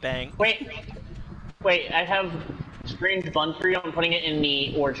rob a bank. Wait, I have strange bun for you. I'm putting it in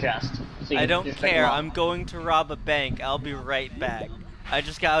the ore chest. So I don't care. I'm going to rob a bank. I'll be right back. I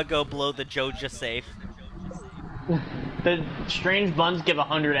just gotta go blow the Joja safe. The strange buns give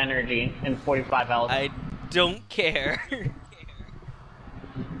 100 energy and 45 health. I don't care.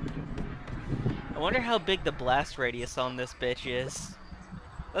 I wonder how big the blast radius on this bitch is.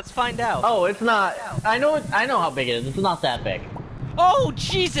 Let's find out. Oh, it's not. I know how big it is. It's not that big. Oh,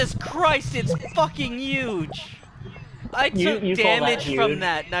 Jesus Christ, it's fucking huge. I took damage from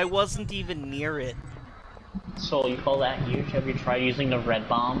that, and I wasn't even near it. So, you call that huge? Have you tried using the red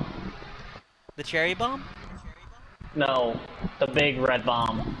bomb? The cherry bomb? No, the big red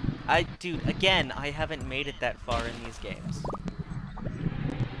bomb. Dude, again, I haven't made it that far in these games.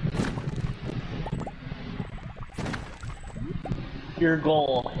 Your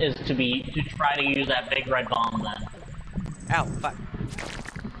goal is to try to use that big red bomb then. Ow, fuck.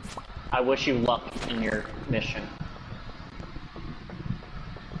 I wish you luck in your mission.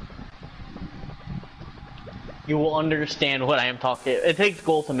 You will understand what I am talking. It takes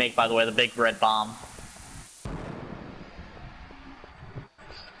gold to make, by the way, the big red bomb.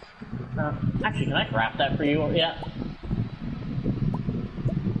 Actually, can I craft that for you yet?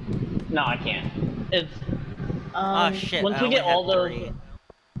 No, I can't. It's Oh shit, once I we get all those three.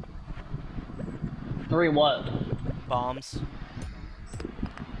 Three what? Bombs.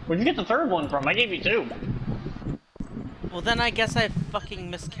 Where'd you get the third one from? I gave you two. Well then I guess I fucking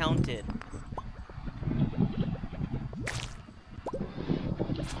miscounted.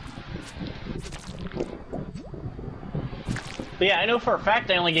 But yeah, I know for a fact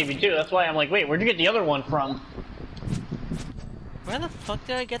I only gave you two. That's why I'm like, wait, where'd you get the other one from? Where the fuck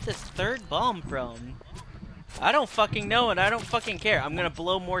did I get this third bomb from? I don't fucking know and I don't fucking care. I'm gonna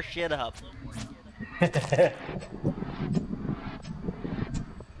blow more shit up.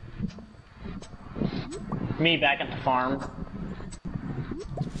 Me back at the farm.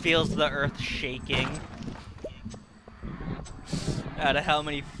 Feels the earth shaking. Out of how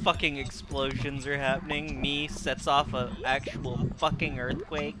many fucking explosions are happening, me sets off an actual fucking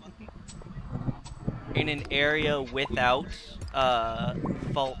earthquake in an area without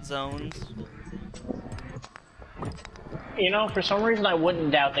fault zones. You know, for some reason I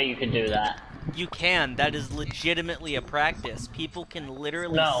wouldn't doubt that you could do that. You can. That is legitimately a practice. People can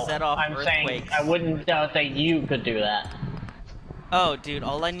literally set off earthquakes. I'm saying I wouldn't doubt that you could do that. Oh, dude,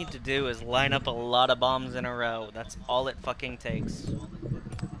 all I need to do is line up a lot of bombs in a row. That's all it fucking takes.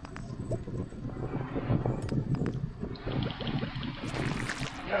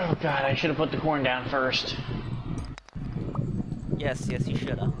 Oh god, I should have put the corn down first. Yes, you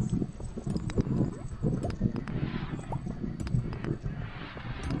should have.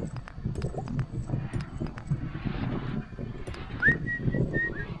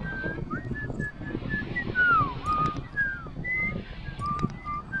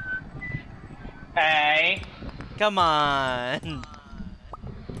 Hey. Come on.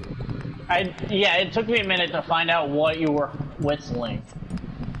 Yeah, it took me a minute to find out what you were whistling.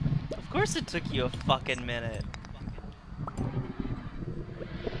 Of course it took you a fucking minute.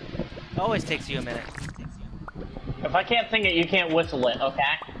 It always takes you a minute. If I can't sing it, you can't whistle it,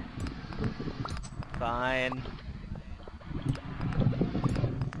 okay? Fine.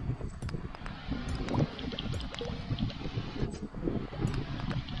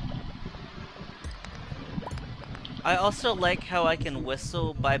 I also like how I can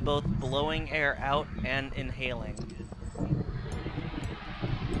whistle by both blowing air out and inhaling.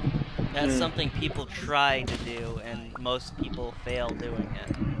 That's something people try to do, and most people fail doing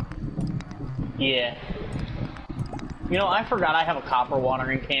it. Yeah. You know, I forgot I have a copper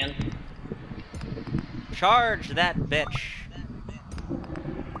watering can. Charge that bitch.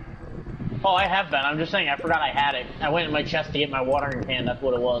 Oh, I have been. I'm just saying, I forgot I had it. I went in my chest to get my watering can. That's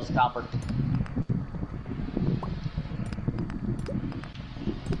what it was, copper.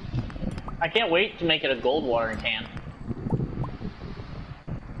 I can't wait to make it a gold watering can.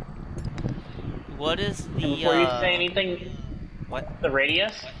 What is the, and before you say anything... What? The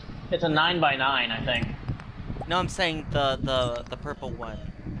radius? It's a 9x9, I think. No, I'm saying the purple one.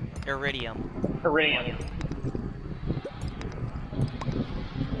 Iridium. Iridium.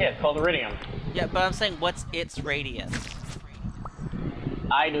 Yeah, it's called Iridium. Yeah, but I'm saying, what's its radius?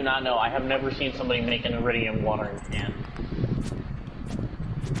 I do not know. I have never seen somebody make an Iridium watering can.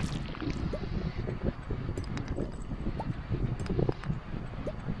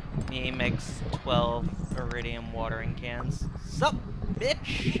 Me makes 12 Iridium watering cans. Sup,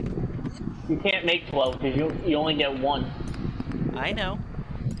 bitch? You can't make 12 because you only get one. I know.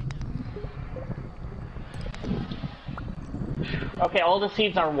 Okay, all the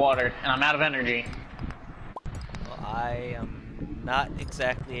seeds are watered, and I'm out of energy. Well, I am not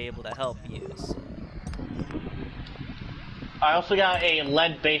exactly able to help you, so... I also got a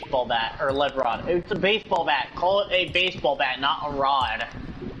lead baseball bat, or lead rod. It's a baseball bat. Call it a baseball bat, not a rod.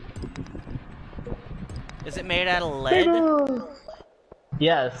 Is it made out of lead?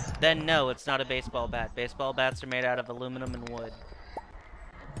 Yes. Then no, it's not a baseball bat. Baseball bats are made out of aluminum and wood.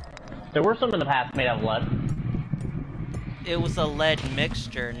 There were some in the past made out of lead. It was a lead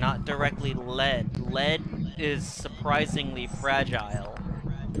mixture, not directly lead. Lead is surprisingly fragile.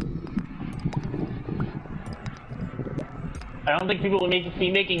 I don't think people would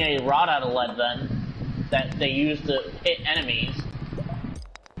be making a rod out of lead then, that they use to hit enemies.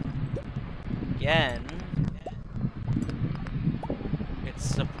 Again, it's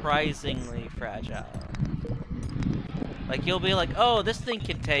surprisingly fragile. Like, you'll be like, oh, this thing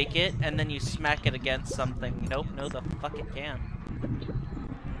can take it, and then you smack it against something. Nope, no the fuck it can.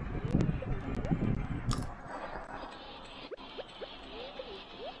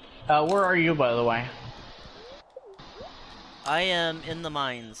 Where are you, by the way? I am in the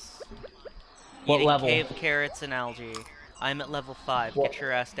mines. What Eating level? cave carrots and algae. I'm at level 5. What? Get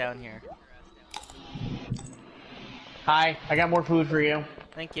your ass down here. Hi, I got more food for you.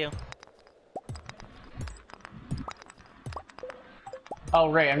 Thank you. Oh,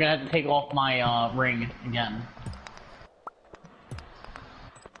 right, I'm gonna have to take off my, ring again.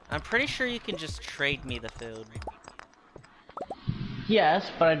 I'm pretty sure you can just trade me the food. Yes,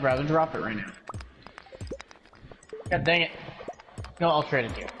 but I'd rather drop it right now. God dang it. No, I'll trade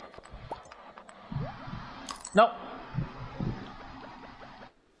it to you. Nope.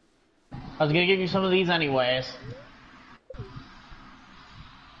 I was gonna give you some of these anyways.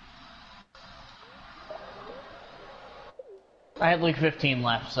 I had like 15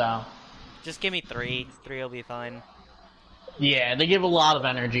 left, so... Just give me 3. 3 will be fine. Yeah, they give a lot of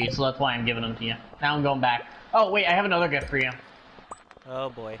energy, so that's why I'm giving them to you. Now I'm going back. Oh, wait, I have another gift for you. Oh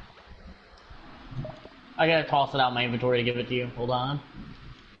boy. I gotta toss it out of my inventory to give it to you. Hold on.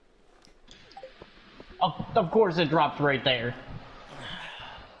 Of course it dropped right there.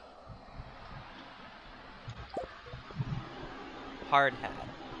 Hard hat.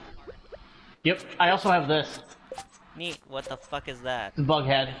 Yep, I also have this. Neat. What the fuck is that? It's a bug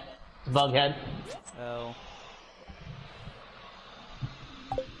head. It's a bug head. Oh.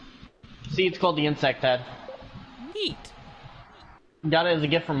 See, it's called the insect head. Neat. Got it as a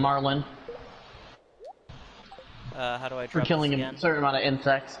gift from Marlin. How do I drop for killing this again? a certain amount of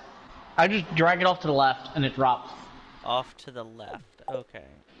insects. I just drag it off to the left, and it drops. Off to the left. Okay.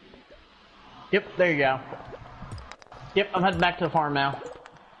 Yep, there you go. Yep, I'm heading back to the farm now.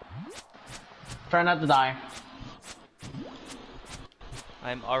 Try not to die.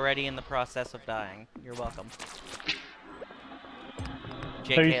 I'm already in the process of dying. You're welcome.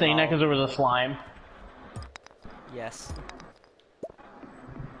 JK So you're saying that lol. because there was a slime? Yes.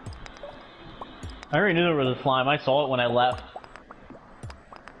 I already knew there was a slime. I saw it when I left.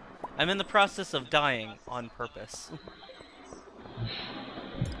 I'm in the process of dying on purpose.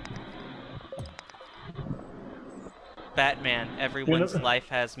 Batman, everyone's life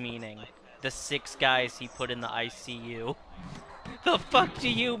has meaning. The 6 guys he put in the ICU. The fuck do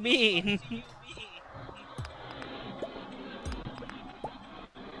you mean?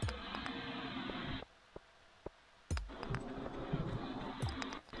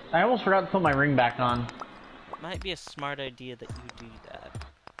 I almost forgot to put my ring back on. Might be a smart idea that you do that.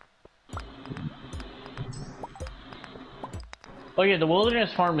 Oh yeah, the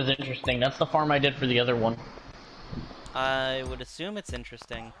wilderness farm is interesting. That's the farm I did for the other one. I would assume it's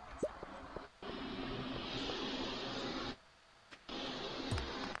interesting.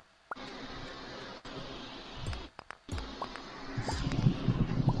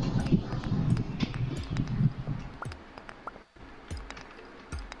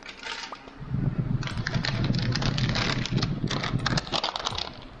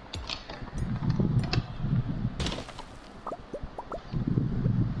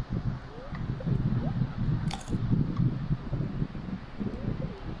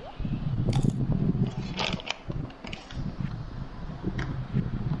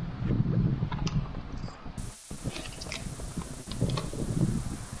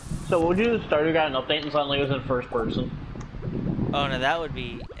 So what would you do if Stardew got an update and suddenly it was in first person? Oh no, that would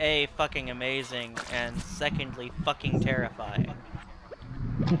be A, fucking amazing, and secondly, fucking terrifying.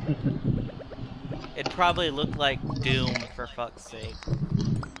 It'd probably look like Doom, for fuck's sake.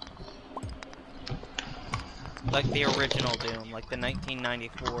 Like the original Doom, like the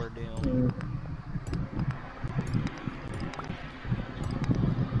 1994 Doom.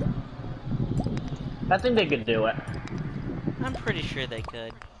 I think they could do it. I'm pretty sure they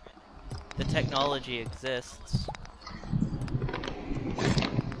could. The technology exists.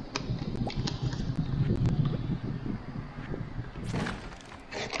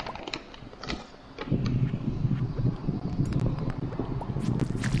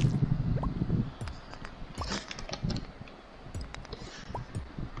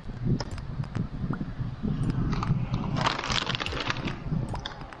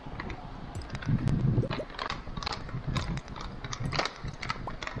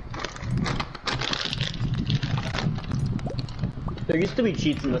 There used to be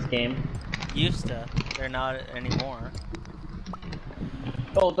cheats in this game. Used to. They're not anymore.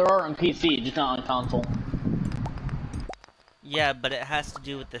 Oh, there are on PC, just not on console. Yeah, but it has to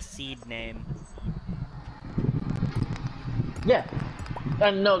do with the seed name. Yeah.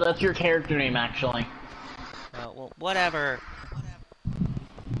 And no, that's your character name, actually. Well, whatever.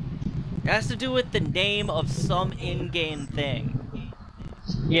 It has to do with the name of some in-game thing.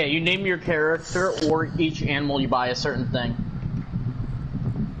 Yeah, you name your character or each animal you buy a certain thing.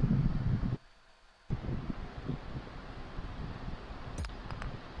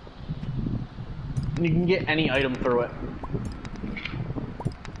 You can get any item through it.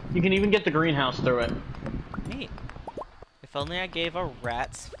 You can even get the greenhouse through it. Neat. If only I gave a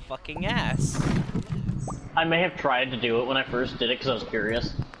rat's fucking ass. I may have tried to do it when I first did it because I was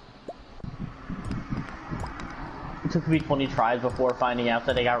curious. It took me 20 tries before finding out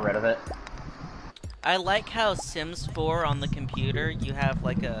that they got rid of it. I like how Sims 4 on the computer, you have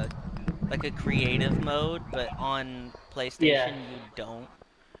like a creative mode, but on PlayStation you don't.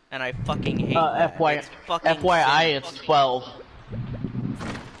 And I fucking hate that. It's fucking FYI, it's 12.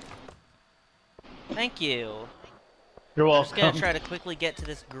 Thank you. You're welcome. I'm just gonna try to quickly get to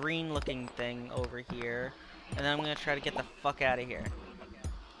this green looking thing over here. And then I'm gonna try to get the fuck out of here.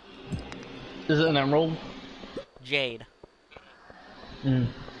 Is it an emerald? Jade. Where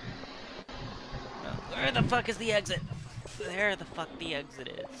the fuck is the exit? There the fuck the exit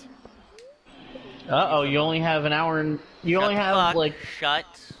is. Uh-oh, you only have an hour and... You only have, like... Shut.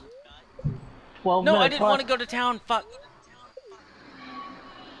 12 no, minutes I didn't want to go to town, fuck.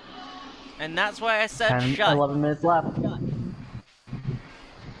 And that's why I said 10, shut. 11 minutes left.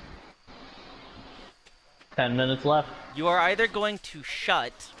 10 minutes left. You are either going to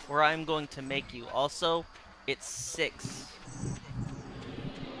shut, or I'm going to make you. Also, it's 6.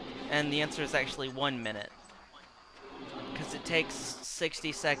 And the answer is actually 1 minute. Because it takes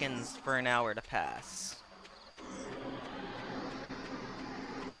 60 seconds for an hour to pass.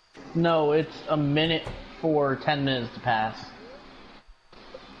 No, it's a minute for 10 minutes to pass.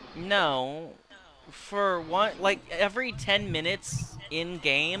 No. For one, like, every 10 minutes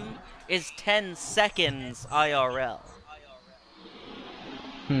in-game is 10 seconds IRL.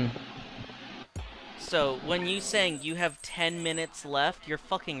 So, when you saying you have 10 minutes left, you're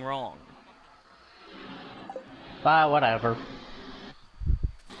fucking wrong. Whatever.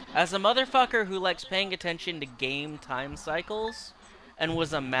 As a motherfucker who likes paying attention to game time cycles, and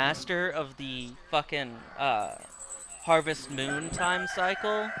was a master of the fucking, Harvest Moon time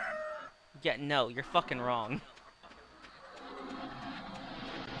cycle, yeah, no, you're fucking wrong.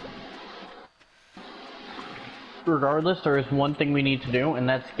 Regardless, there is one thing we need to do, and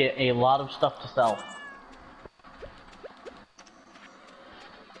that's get a lot of stuff to sell.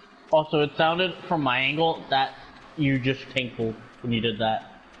 Also, it sounded from my angle that you just tinkled when you did that.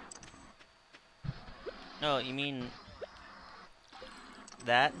 Oh, you mean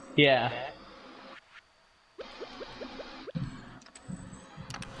that? Yeah.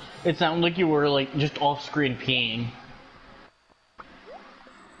 It sounded like you were, like, just off-screen peeing.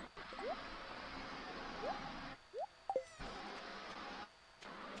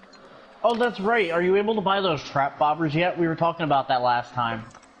 Oh, that's right. Are you able to buy those trap bobbers yet? We were talking about that last time.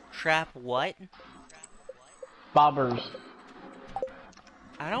 Trap what? Bobbers.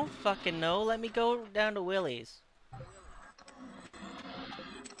 I don't fucking know. Let me go down to Willie's.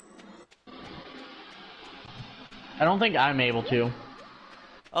 I don't think I'm able to.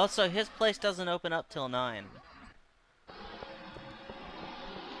 Also, his place doesn't open up till 9.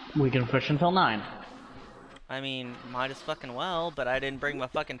 We can fish until 9. I mean, might as fucking well, but I didn't bring my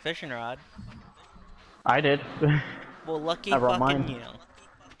fucking fishing rod. I did. Well, lucky I brought fucking mine. you.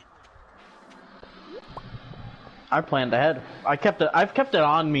 I planned ahead. I've kept it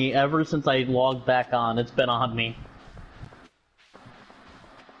on me ever since I logged back on. It's been on me.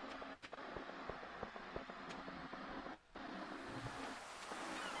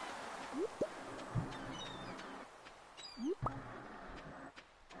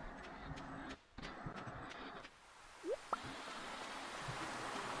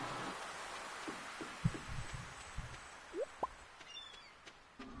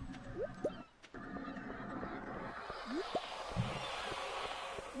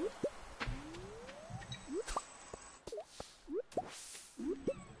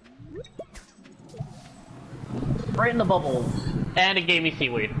 Right in the bubbles. And it gave me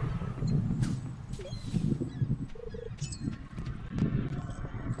seaweed.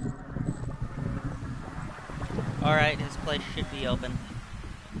 Alright, his place should be open.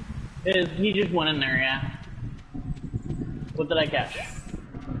 He just went in there, yeah. What did I catch?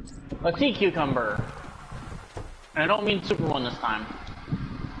 A sea cucumber. And I don't mean super one this time.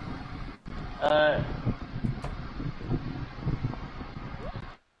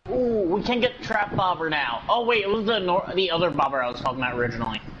 Ooh, we can get trap bobber now. Oh wait, it was the other bobber I was talking about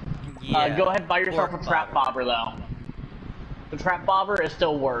originally. Yeah. Go ahead, buy yourself a trap bobber though. The trap bobber is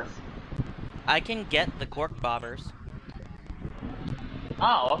still worth. I can get the cork bobbers.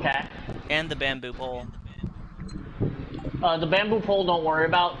 Oh, okay. And the bamboo pole. The bamboo pole, don't worry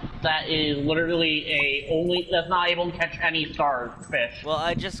about. That is literally that's not able to catch any starfish. Well,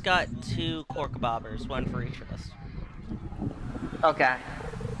 I just got 2 cork bobbers, one for each of us. Okay.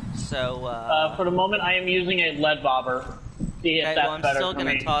 So, for the moment, I am using a lead bobber. See if that's well, I'm better still for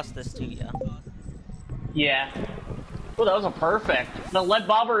gonna me. toss this to you. Yeah. Oh, that was a perfect. The lead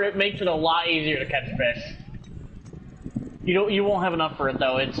bobber, it makes it a lot easier to catch fish. You won't have enough for it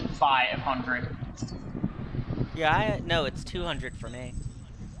though. It's 500. Yeah, no, it's 200 for me.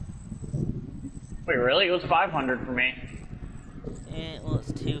 Wait, really? It was 500 for me. Well,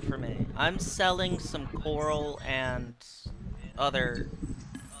 it's 2 for me. I'm selling some coral and other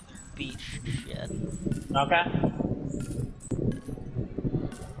beach shit. Okay.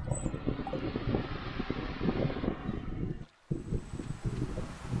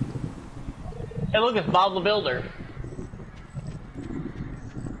 Hey, look, it's Bob the Builder.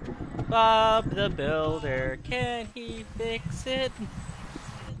 Bob the Builder, can he fix it?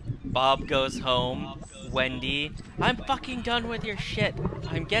 Bob goes home. Wendy, I'm fucking done with your shit.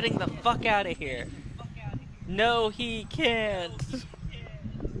 I'm getting the fuck out of here. No, he can't.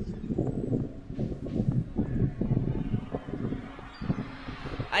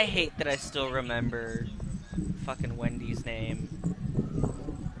 I hate that I still remember fucking Wendy's name.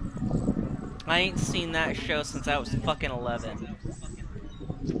 I ain't seen that show since I was fucking 11.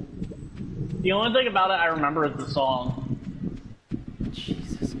 The only thing about it I remember is the song.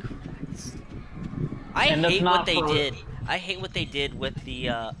 Jesus Christ. I hate what they did. I hate what they did with the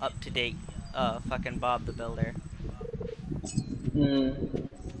up-to-date fucking Bob the Builder. Mm.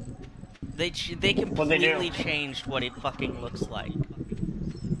 They completely changed what it fucking looks like.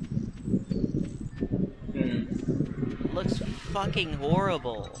 Mm. It looks fucking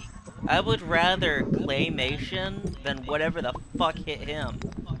horrible. I would rather claymation than whatever the fuck hit him.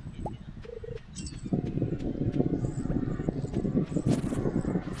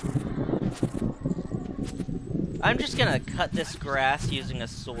 I'm just gonna cut this grass using a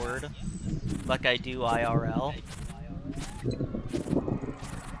sword, like I do IRL.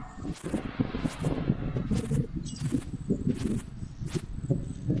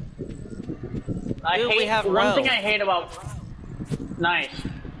 One thing I hate about... Nice.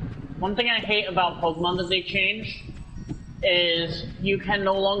 One thing I hate about Pokemon that they changed is you can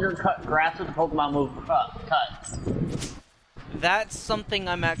no longer cut grass with the Pokemon move cut. That's something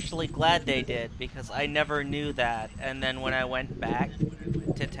I'm actually glad they did, because I never knew that, and then when I went back,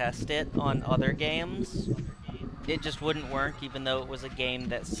 went to test it on other games, it just wouldn't work, even though it was a game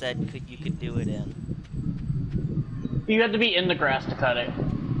that said you could do it in. You had to be in the grass to cut it.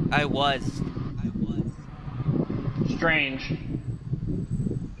 I was. Strange.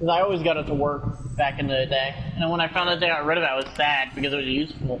 Because I always got it to work back in the day. And when I found out they got rid of it, I was sad because it was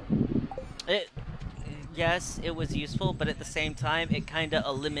useful. Yes, it was useful, but at the same time, it kind of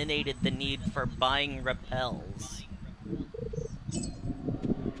eliminated the need for buying repels.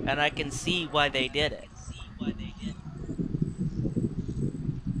 And I can see why they did it.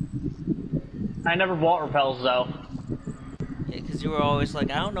 I never bought repels, though. Because you were always like,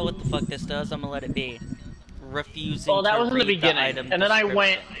 I don't know what the fuck this does, I'm gonna let it be. Refusing to read the item. Well, that was in the beginning. And then I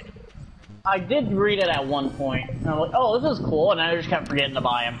went... I did read it at one point. And I was like, oh, this is cool. And I just kept forgetting to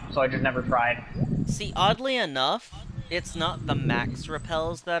buy them, so I just never tried. See, oddly enough, it's not the max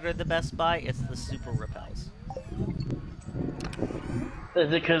repels that are the best buy, it's the super repels. Is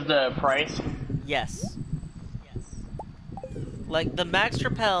it because the price? Yes. Like, the max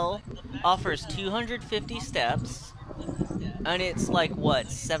repel offers 250 steps, and it's like, what,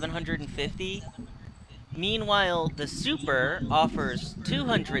 750? Meanwhile, the super offers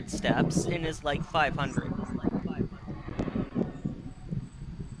 200 steps and is like 500.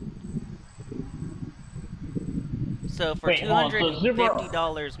 So for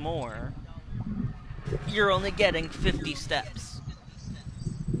 $250 more, you're only getting 50 steps.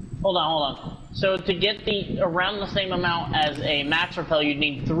 Hold on. So to get around the same amount as a max repel, you'd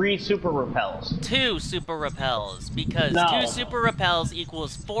need 3 super repels. 2 super repels, because 2 super repels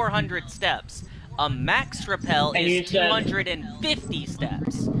equals 400 steps. A max repel is 250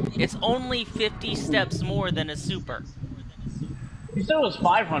 steps. It's only 50 steps more than a super. You said it was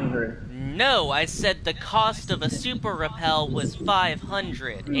 500. No, I said the cost of a super repel was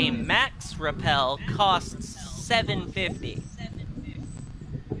 500. A max repel costs 750.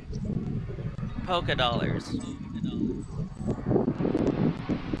 Polka dollars.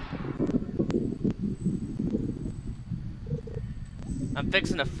 I'm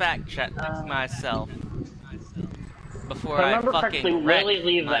fixing to fact check myself before I fucking wreck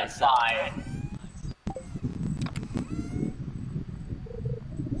leave myself. That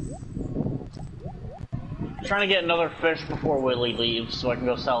I'm trying to get another fish before Willie leaves so I can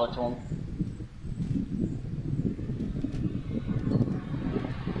go sell it to him.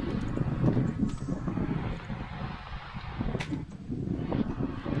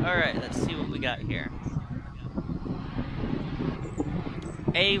 Alright, let's see what we got here.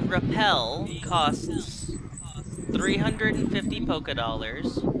 A repel costs 350 polka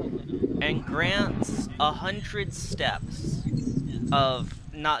dollars and grants 100 steps of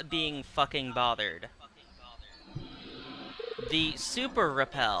not being fucking bothered. The super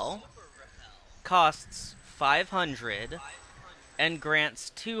repel costs 500 and grants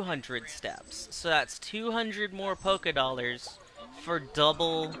 200 steps. So that's 200 more polka dollars for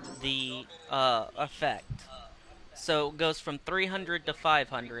double the effect. So it goes from 300 to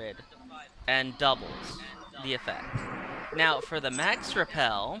 500 and doubles the effect. Now for the max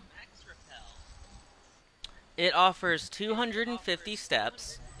repel, it offers 250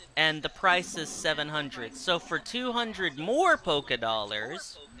 steps and the price is 700. So for 200 more polka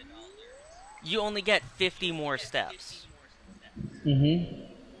dollars, you only get 50 more steps.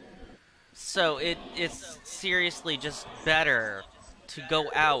 So it's seriously just better to go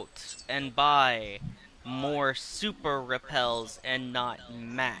out and buy more super repels and not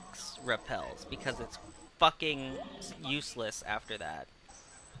max repels, because it's fucking useless after that.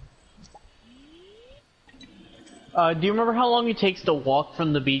 Do you remember how long it takes to walk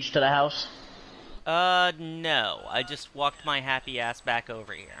from the beach to the house? No. I just walked my happy ass back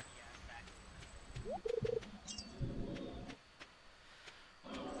over here.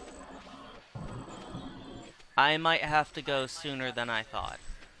 I might have to go sooner than I thought.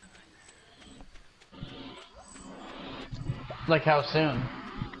 Like how soon?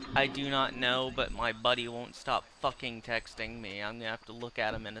 I do not know, but my buddy won't stop fucking texting me. I'm gonna have to look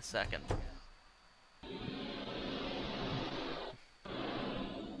at him in a second.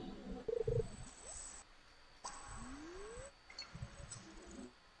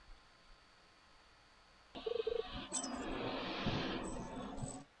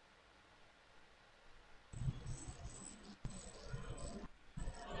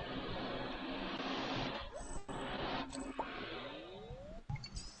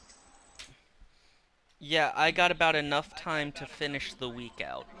 Yeah, I got about enough time to finish the week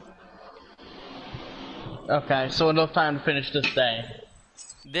out. Okay, so enough time to finish this day.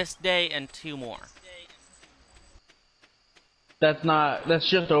 This day and 2 more. That's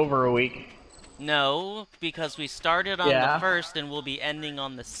just over a week. No, because we started on the 1st and we'll be ending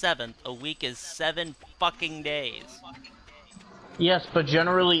on the 7th. A week is 7 fucking days. Yes, but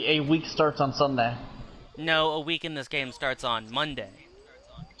generally a week starts on Sunday. No, a week in this game starts on Monday.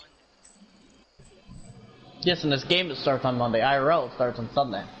 Yes, in this game it starts on Monday. IRL it starts on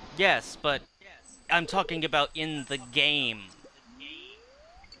Sunday. Yes, but I'm talking about in the game.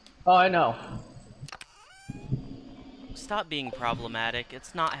 Oh, I know. Stop being problematic.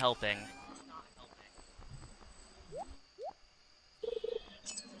 It's not helping.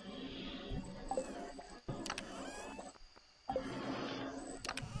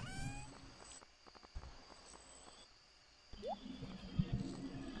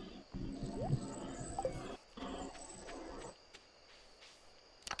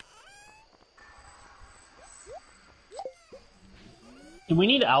 Do we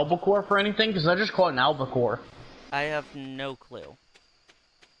need albacore for anything? Because I just call it an albacore. I have no clue.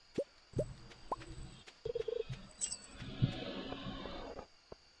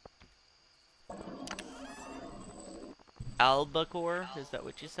 Albacore? Is that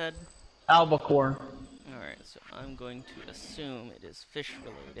what you said? Albacore. Alright, so I'm going to assume it is fish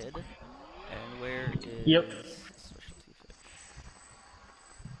related. And where is specialty fish?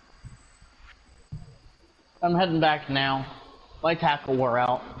 I'm heading back now. My tackle wore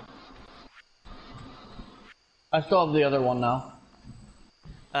out. I still have the other one though.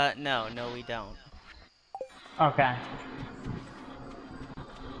 No, we don't. Okay.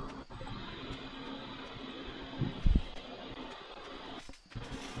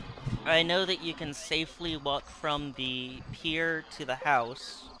 I know that you can safely walk from the pier to the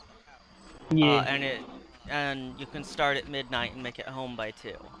house. Yeah. And you can start at midnight and make it home by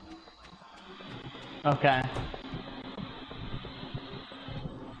 2. Okay.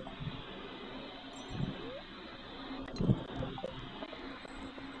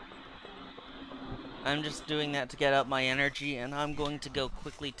 I'm just doing that to get up my energy, and I'm going to go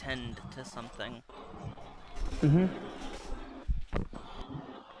quickly tend to something. Mm-hmm.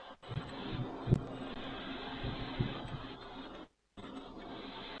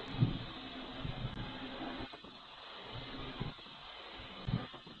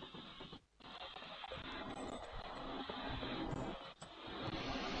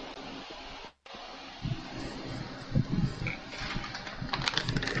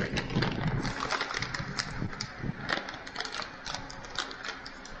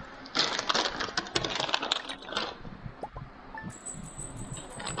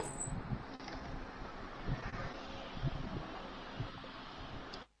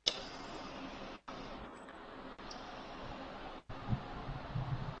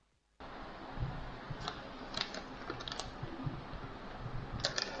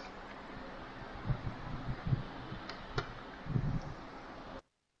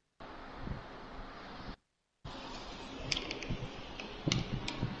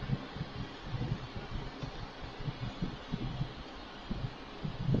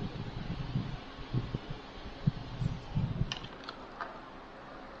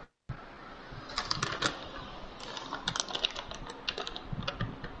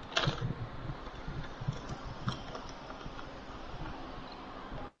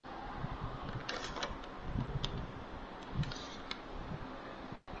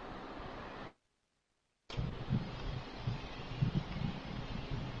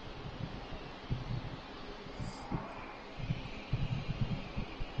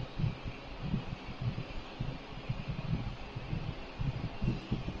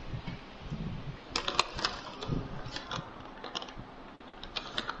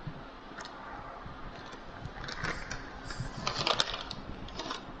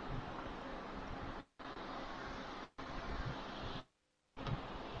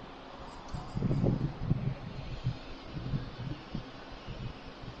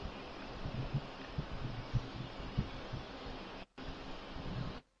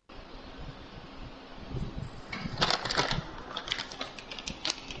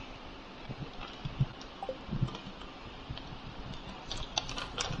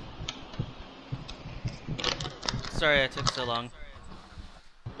 Sorry I took so long.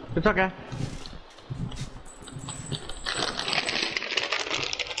 It's okay.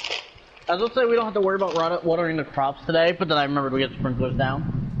 I was gonna say we don't have to worry about watering the crops today, but then I remembered we get sprinklers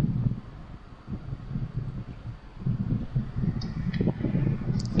down.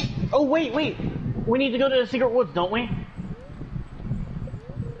 Oh wait! We need to go to the secret woods, don't we?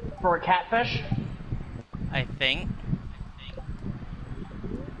 For a catfish? I think.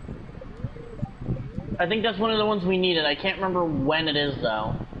 I think that's one of the ones we needed. I can't remember when it is,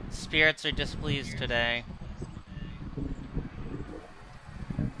 though. Spirits are displeased today.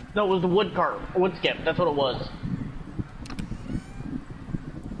 No, it was the wood cart. Wood skip. That's what it was.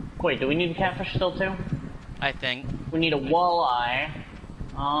 Wait, do we need a catfish still too? I think. We need a walleye.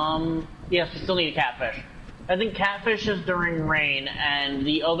 Yes, we still need a catfish. I think catfish is during rain, and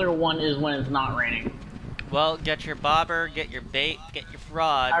the other one is when it's not raining. Well, get your bobber, get your bait, get your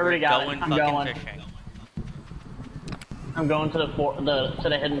rod. I already got it. I'm going. Fishing. I'm going to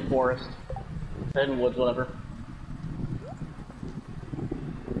the hidden forest, the hidden woods, whatever.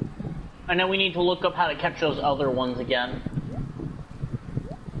 I know we need to look up how to catch those other ones again.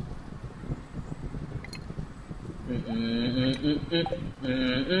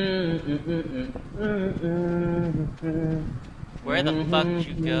 Where the fuck did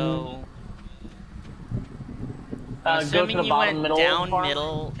you go? Assuming go to the bottom middle. Down farm?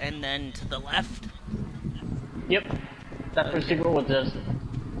 middle and then to the left. Yep, that's where Secret Woods is.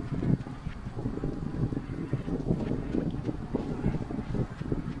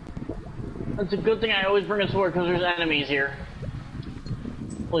 It's a good thing I always bring a sword because there's enemies here.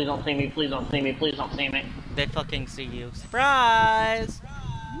 Please don't see me, please don't see me, please don't see me. They fucking see you. Surprise!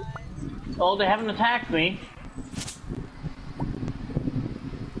 Oh, they haven't attacked me.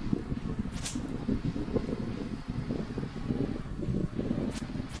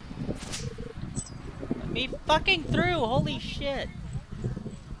 Let me fucking through, holy shit.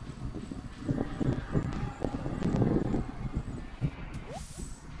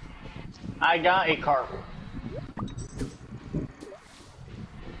 I got a carp.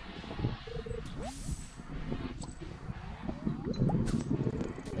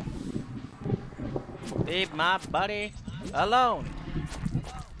 Leave my buddy alone.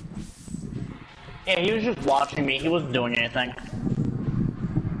 Yeah, he was just watching me. He wasn't doing anything.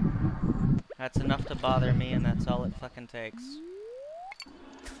 That's enough to bother me, and that's all it fucking takes.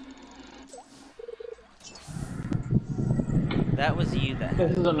 That was you that.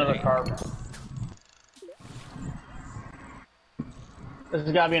 This is another carp. This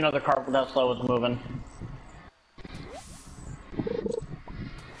has got to be another carp with how slow it's moving.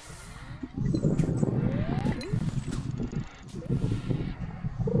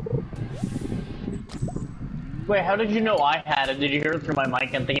 Wait, how did you know I had it? Did you hear it through my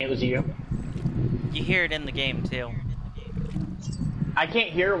mic and think it was you? You hear it in the game, too. I can't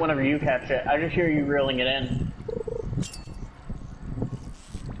hear it whenever you catch it. I just hear you reeling it in.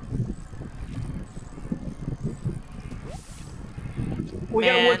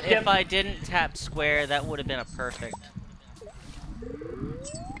 Man, if I didn't tap square, that would have been a perfect.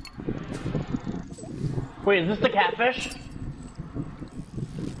 Wait, is this the catfish?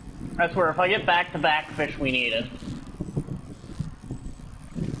 I swear, if I get back-to-back fish we needed.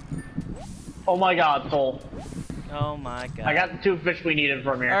 Oh my god, Soul. Oh my god. I got the 2 fish we needed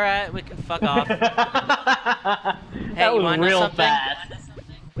from here. Alright, we can fuck off. Hey, that was you real fast.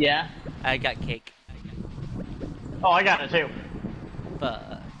 Yeah? I got cake. Oh, I got it too.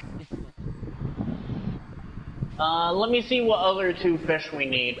 Fuck. Let me see what other 2 fish we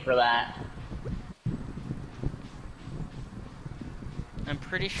need for that. I'm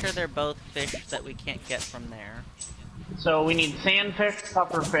pretty sure they're both fish that we can't get from there. So we need sandfish,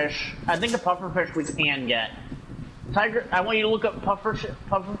 pufferfish. I think a pufferfish we can get. Tiger. I want you to look up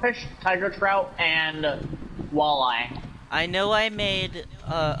pufferfish, tiger trout, and walleye. I know I made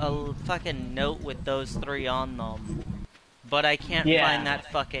a fucking note with those 3 on them, but I can't find that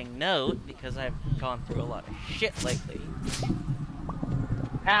fucking note because I've gone through a lot of shit lately.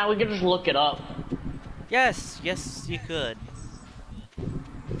 Ah, we could just look it up. Yes, yes, you could.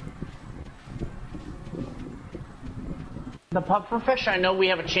 The pufferfish, I know we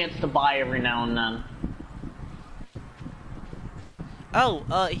have a chance to buy every now and then.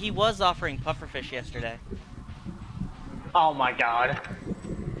 Oh, he was offering pufferfish yesterday. Oh my god.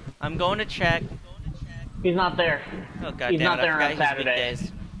 I'm going to check. He's not there. Oh god he's damn not it, there I on Saturday.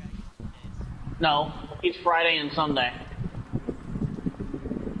 Weekdays. No, he's Friday and Sunday.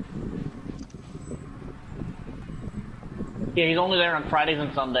 Yeah, he's only there on Fridays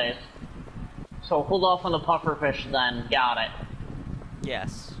and Sundays. So hold off on the pufferfish then. Got it.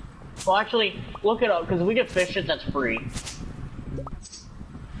 Yes. Well, actually, look it up, because if we get fish it, that's free.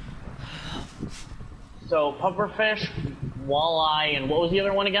 So, pufferfish, walleye, and what was the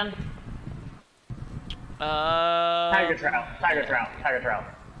other one again? Tiger trout. Tiger trout. Tiger trout.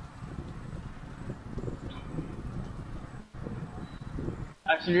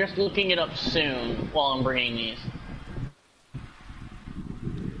 I suggest looking it up soon while I'm bringing these.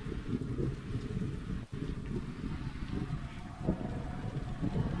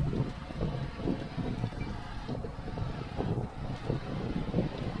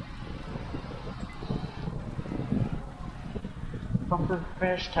 puffer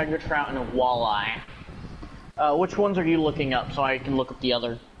fish, tiger trout, and a walleye. Which ones are you looking up so I can look up the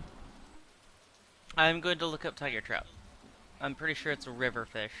other? I'm going to look up tiger trout. I'm pretty sure it's a river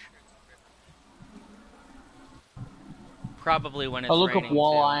fish. Probably when it's raining. I'll look up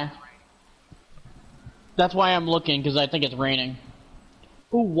walleye. Too. That's why I'm looking, because I think it's raining.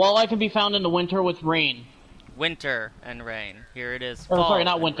 Ooh, walleye can be found in the winter with rain. Winter and rain. Here it is. Fall sorry,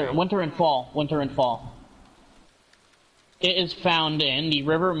 not winter. Rain. Winter and fall. Winter and fall. It is found in the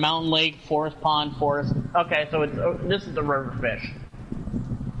river, mountain, lake, forest, pond, forest. Okay, so it's this is the river fish.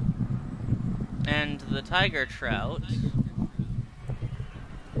 And the tiger trout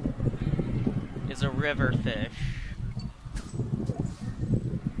is a river fish.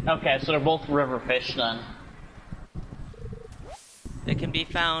 Okay, so they're both river fish then. It can be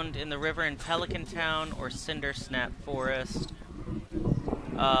found in the river in Pelican Town or Cinder Snap Forest.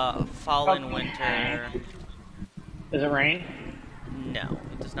 Fall and winter. Does it rain? No,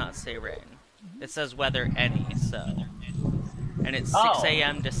 it does not say rain. It says weather any, so. And it's 6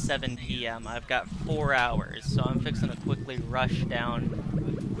 a.m. to 7 p.m. I've got 4 hours, so I'm fixing to quickly rush down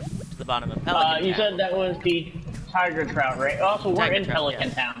to the bottom of Pelican Town. You said that was the tiger trout, right? Also, we're in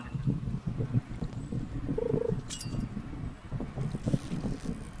Pelican Town.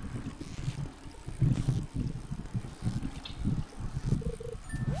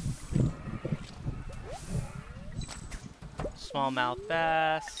 Smallmouth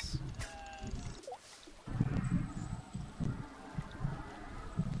bass.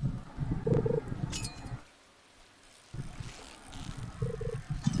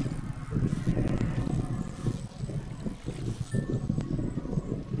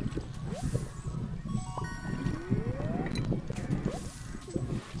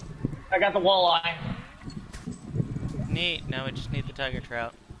 I got the walleye. Neat. Now we just need the tiger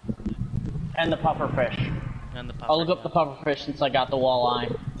trout. And the puffer fish. And the puffer. I'll look up the puffer fish since I got the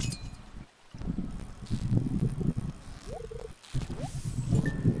walleye.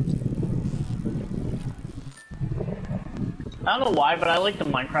 I don't know why, but I like the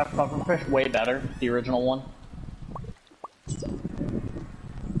Minecraft puffer fish way better, the original one.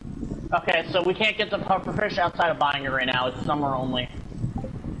 Okay, so we can't get the puffer fish outside of buying it right now. It's summer only.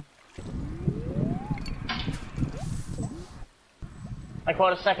 I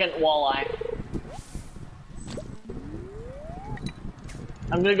caught a second walleye.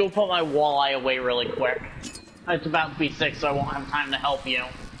 I'm gonna go put my walleye away really quick. It's about to be 6, so I won't have time to help you.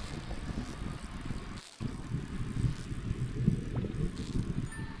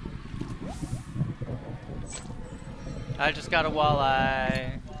 I just got a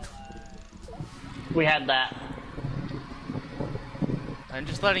walleye. We had that. I'm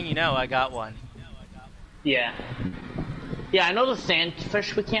just letting you know I got one. Yeah. Yeah, I know the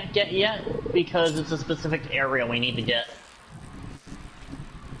sandfish we can't get yet, because it's a specific area we need to get.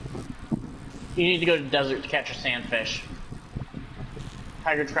 You need to go to the desert to catch a sandfish.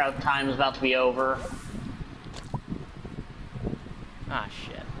 Tiger trout time is about to be over. Ah,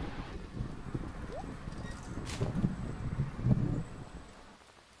 shit.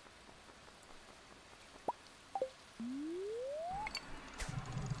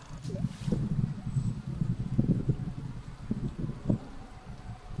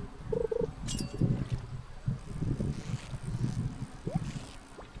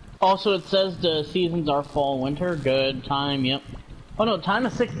 Also, it says the seasons are fall, winter, good, time, yep. Oh no, time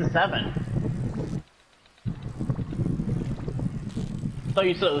is 6 to 7. I thought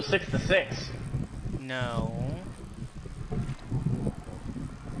you said it was 6 to 6. No.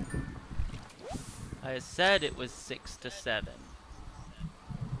 I said it was 6 to 7.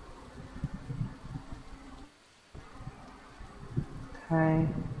 Okay.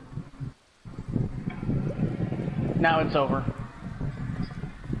 Now it's over.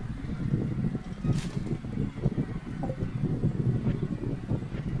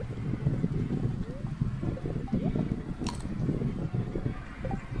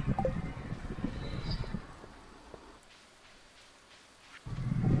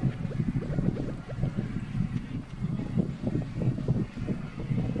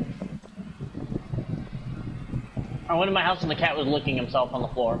 I went in my house and the cat was licking himself on the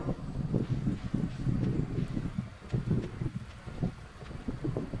floor.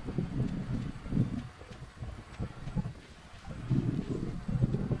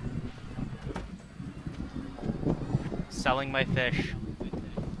 Selling my fish.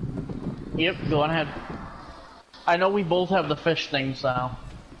 Yep, go on ahead. I know we both have the fish thing, so...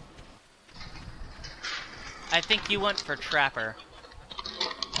 I think you went for trapper.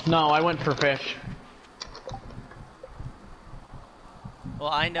 No, I went for fish. Well,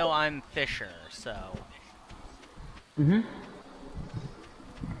 I know I'm fisher, so... Mm-hmm.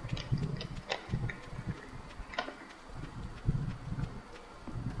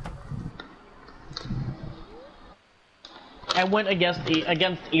 I went against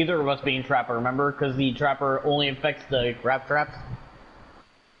either of us being trapper, remember? Because the trapper only affects the grab traps.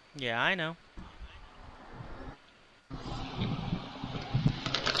 Yeah, I know.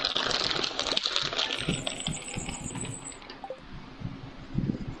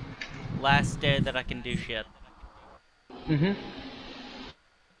 Last day that I can do shit. Mm-hmm.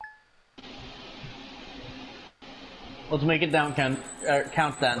 Let's make it down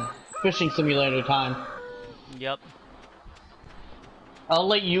count then. Fishing simulator time. Yep. I'll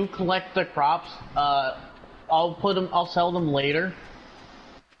let you collect the crops. I'll sell them later.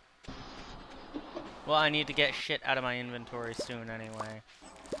 Well, I need to get shit out of my inventory soon anyway.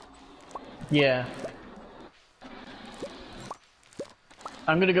 Yeah.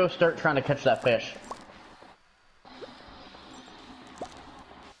 I'm gonna go start trying to catch that fish.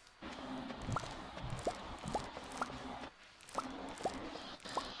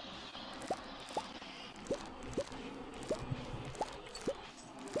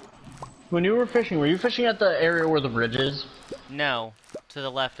 When you were fishing, were you fishing at the area where the bridge is? No, to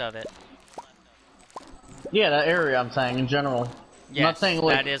the left of it. Yeah, that area I'm saying, in general. Yes, I'm not saying,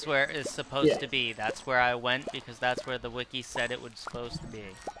 like, that is where it's supposed to be. That's where I went because that's where the wiki said it was supposed to be.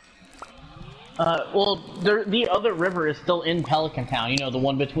 Well, the other river is still in Pelican Town, you know, the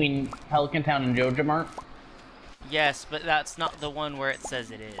one between Pelican Town and Joja Mart? Yes, but that's not the one where it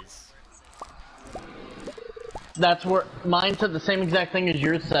says it is. That's where mine said the same exact thing as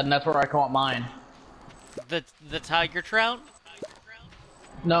yours said, and that's where I caught mine. The tiger trout?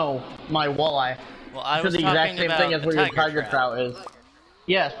 No, my walleye. Well, I was the talking exact same about thing as the where your tiger trout is.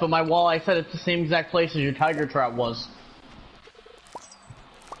 Yes, but my walleye said it's the same exact place as your tiger trout was.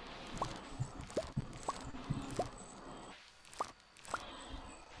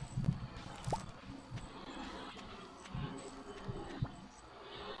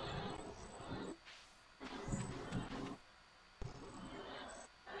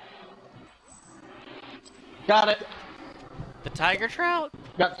 Got it. The tiger trout?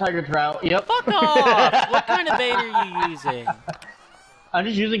 Got tiger trout, yep. Fuck off! What kind of bait are you using? I'm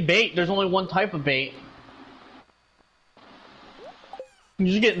just using bait. There's only one type of bait. I'm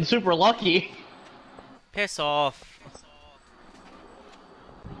just getting super lucky. Piss off.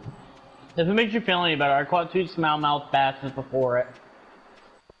 If it makes you feel any better, I caught 2 smallmouth basses before it.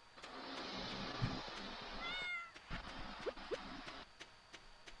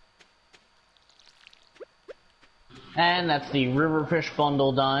 And that's the riverfish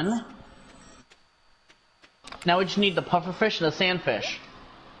bundle done. Now we just need the pufferfish and the sandfish.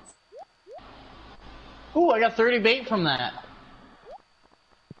 Ooh, I got 30 bait from that.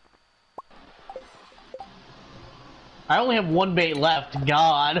 I only have 1 bait left.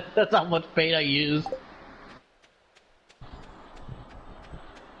 God, that's how much bait I used.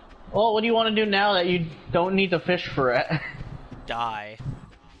 Well, what do you want to do now that you don't need to fish for it? Die.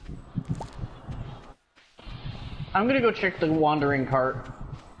 I'm gonna go check the wandering cart.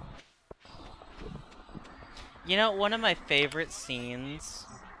 You know, one of my favorite scenes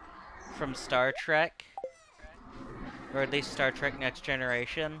from Star Trek, or at least Star Trek Next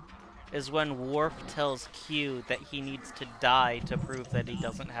Generation, is when Worf tells Q that he needs to die to prove that he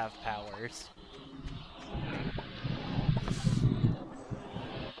doesn't have powers.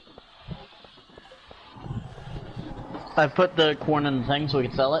 I put the corn in the thing so we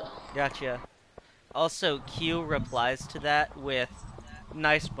can sell it. Gotcha. Also, Q replies to that with,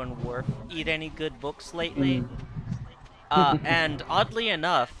 "Nice one, Worf. Eat any good books lately?" And oddly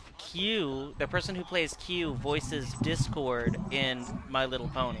enough, Q, the person who plays Q, voices Discord in My Little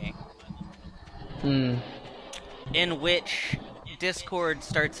Pony. In which Discord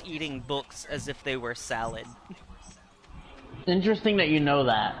starts eating books as if they were salad. Interesting that you know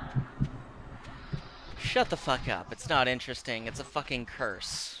that. Shut the fuck up. It's not interesting. It's a fucking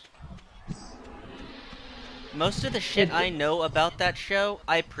curse. Most of the shit I know about that show,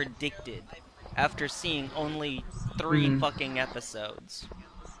 I predicted after seeing only 3 fucking episodes.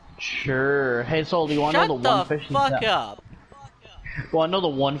 Sure. Hey, Soul, do you want to know the one fish he's Shut the fuck up! Want to know the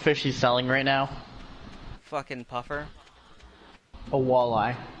one fish he's selling right now? Fucking puffer. A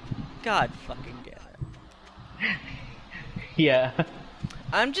walleye. God fucking damn it. Yeah.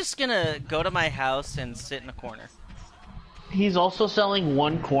 I'm just gonna go to my house and sit in a corner. He's also selling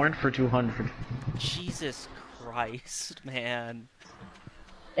 1 corn for 200. Jesus Christ, man.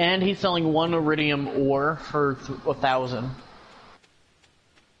 And he's selling 1 iridium ore for 1,000.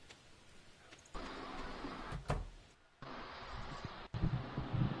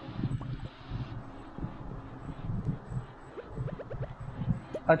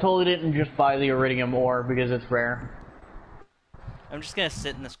 I totally didn't just buy the iridium ore because it's rare. I'm just gonna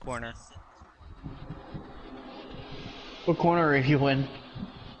sit in this corner. What corner are you in?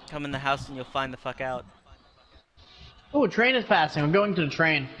 Come in the house and you'll find the fuck out. Oh, a train is passing. I'm going to the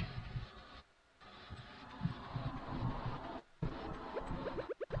train.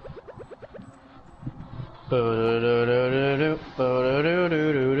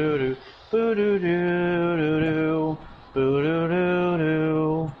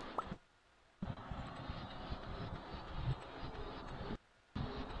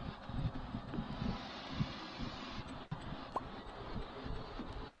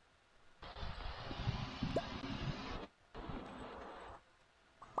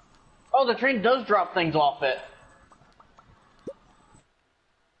 Oh, the train does drop things off it.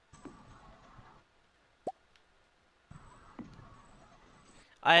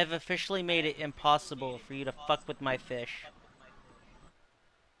 I have officially made it impossible for you to fuck with my fish.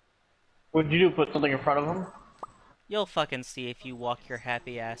 What'd you do, put something in front of them? You'll fucking see if you walk your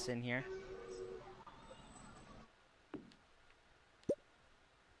happy ass in here.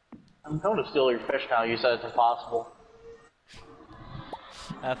 I'm going to steal your fish now, you said it's impossible.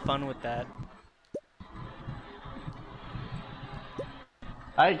 Have fun with that.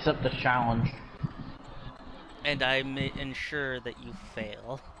 I accept the challenge. And I may ensure that you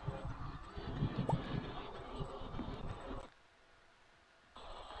fail.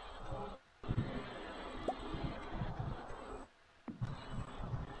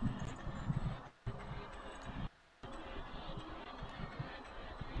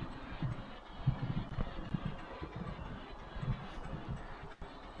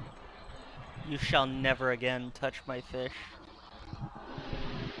 You shall never again touch my fish.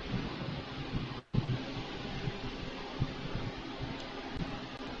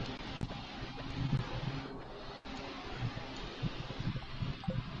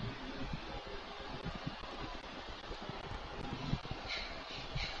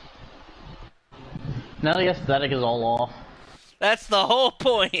 Now the aesthetic is all off. That's the whole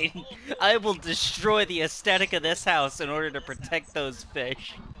point! I will destroy the aesthetic of this house in order to protect those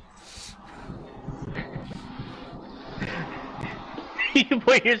fish. You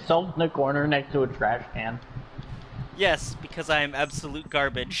put yourself in the corner next to a trash can. Yes, because I am absolute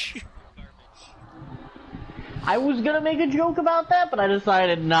garbage. I was gonna make a joke about that, but I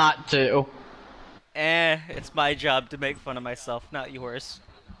decided not to. It's my job to make fun of myself, not yours.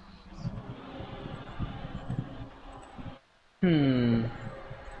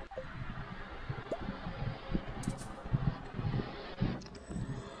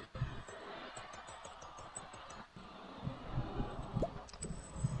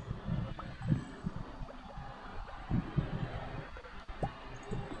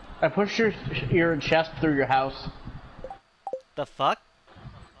 I pushed your chest through your house. The fuck?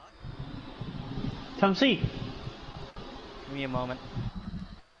 Come see. Give me a moment.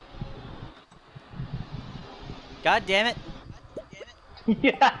 God damn it!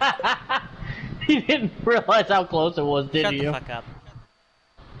 Yeah. You didn't realize how close it was, did you? Shut the fuck up.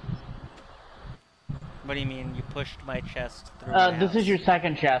 What do you mean, you pushed my chest through my This house? is your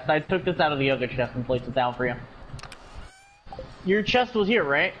second chest. I took this out of the other chest and placed it down for you. Your chest was here,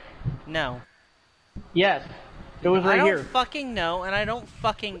 right? No. Yes. It was right here. I don't fucking know, and I don't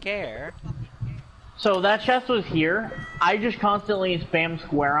fucking care. So that chest was here. I just constantly spammed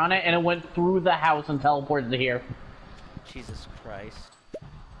square on it, and it went through the house and teleported to here. Jesus Christ.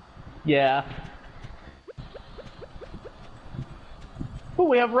 Yeah. Oh,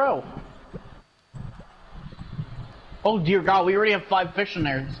 we have roe. Oh dear God, we already have 5 fish in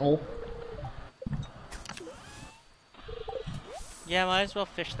there, soul. Yeah, might as well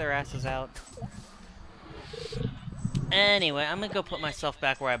fish their asses out. Anyway, I'm gonna go put myself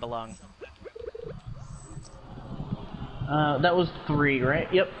back where I belong. That was 3,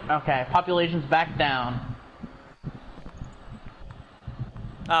 right? Yep. Okay, population's back down.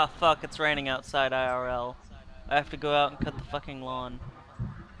 Ah, fuck, it's raining outside IRL. I have to go out and cut the fucking lawn.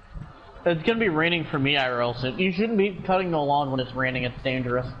 It's gonna be raining for me, IRL, so you shouldn't be cutting the lawn when it's raining, it's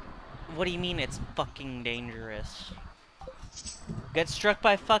dangerous. What do you mean it's fucking dangerous? Get struck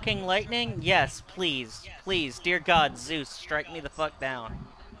by fucking lightning? Yes, please. Please, dear God, Zeus, strike me the fuck down.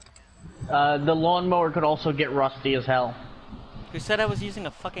 The lawnmower could also get rusty as hell. Who said I was using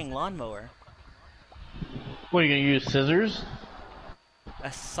a fucking lawnmower? What, are you gonna use scissors?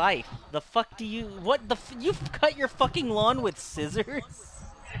 A scythe? The fuck do you... What the you cut your fucking lawn with scissors?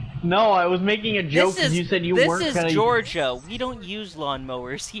 No, I was making a joke because you said you weren't gonna... This is Georgia. We don't use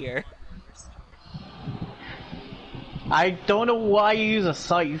lawnmowers here. I don't know why you use a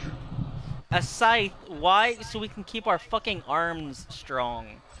scythe. A scythe? Why? So we can keep our fucking arms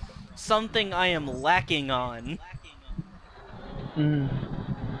strong. Something I am lacking on.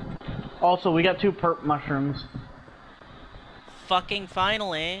 Also, we got 2 perp mushrooms. fucking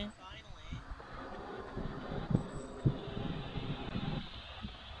finally.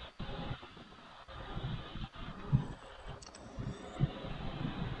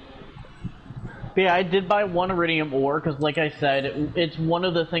 But yeah, I did buy one iridium ore because, like I said, it's one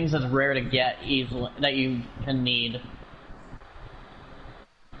of the things that's rare to get easily that you can need.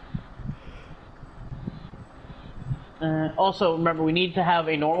 Also, remember, we need to have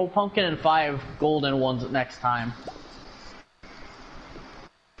a normal pumpkin and 5 golden ones next time.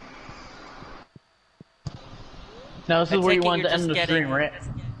 Now, this is where you wanted to end the stream, right?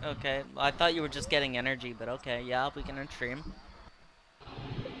 Okay, I thought you were just getting energy, but okay, yeah, we can end stream.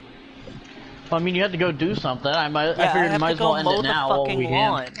 Well, I mean, you had to go do something. I figured you might as well end it now while we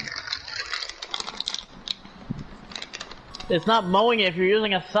can. It's not mowing it if you're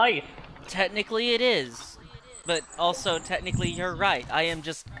using a scythe. Technically it is. But also, technically, you're right. I am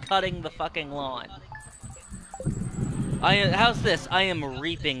just cutting the fucking lawn. How's this? I am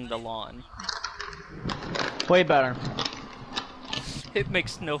reaping the lawn. Way better. It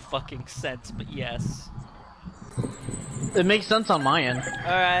makes no fucking sense, but yes. It makes sense on my end.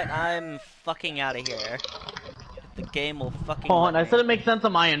 Alright, I'm fucking out of here. The game will fucking Hold on, I said it makes sense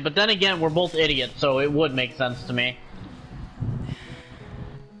on my end, but then again, we're both idiots, so it would make sense to me.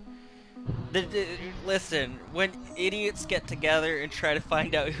 Listen, when idiots get together and try to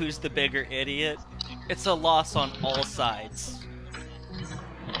find out who's the bigger idiot, it's a loss on all sides.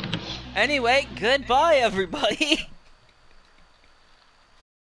 Anyway, goodbye everybody!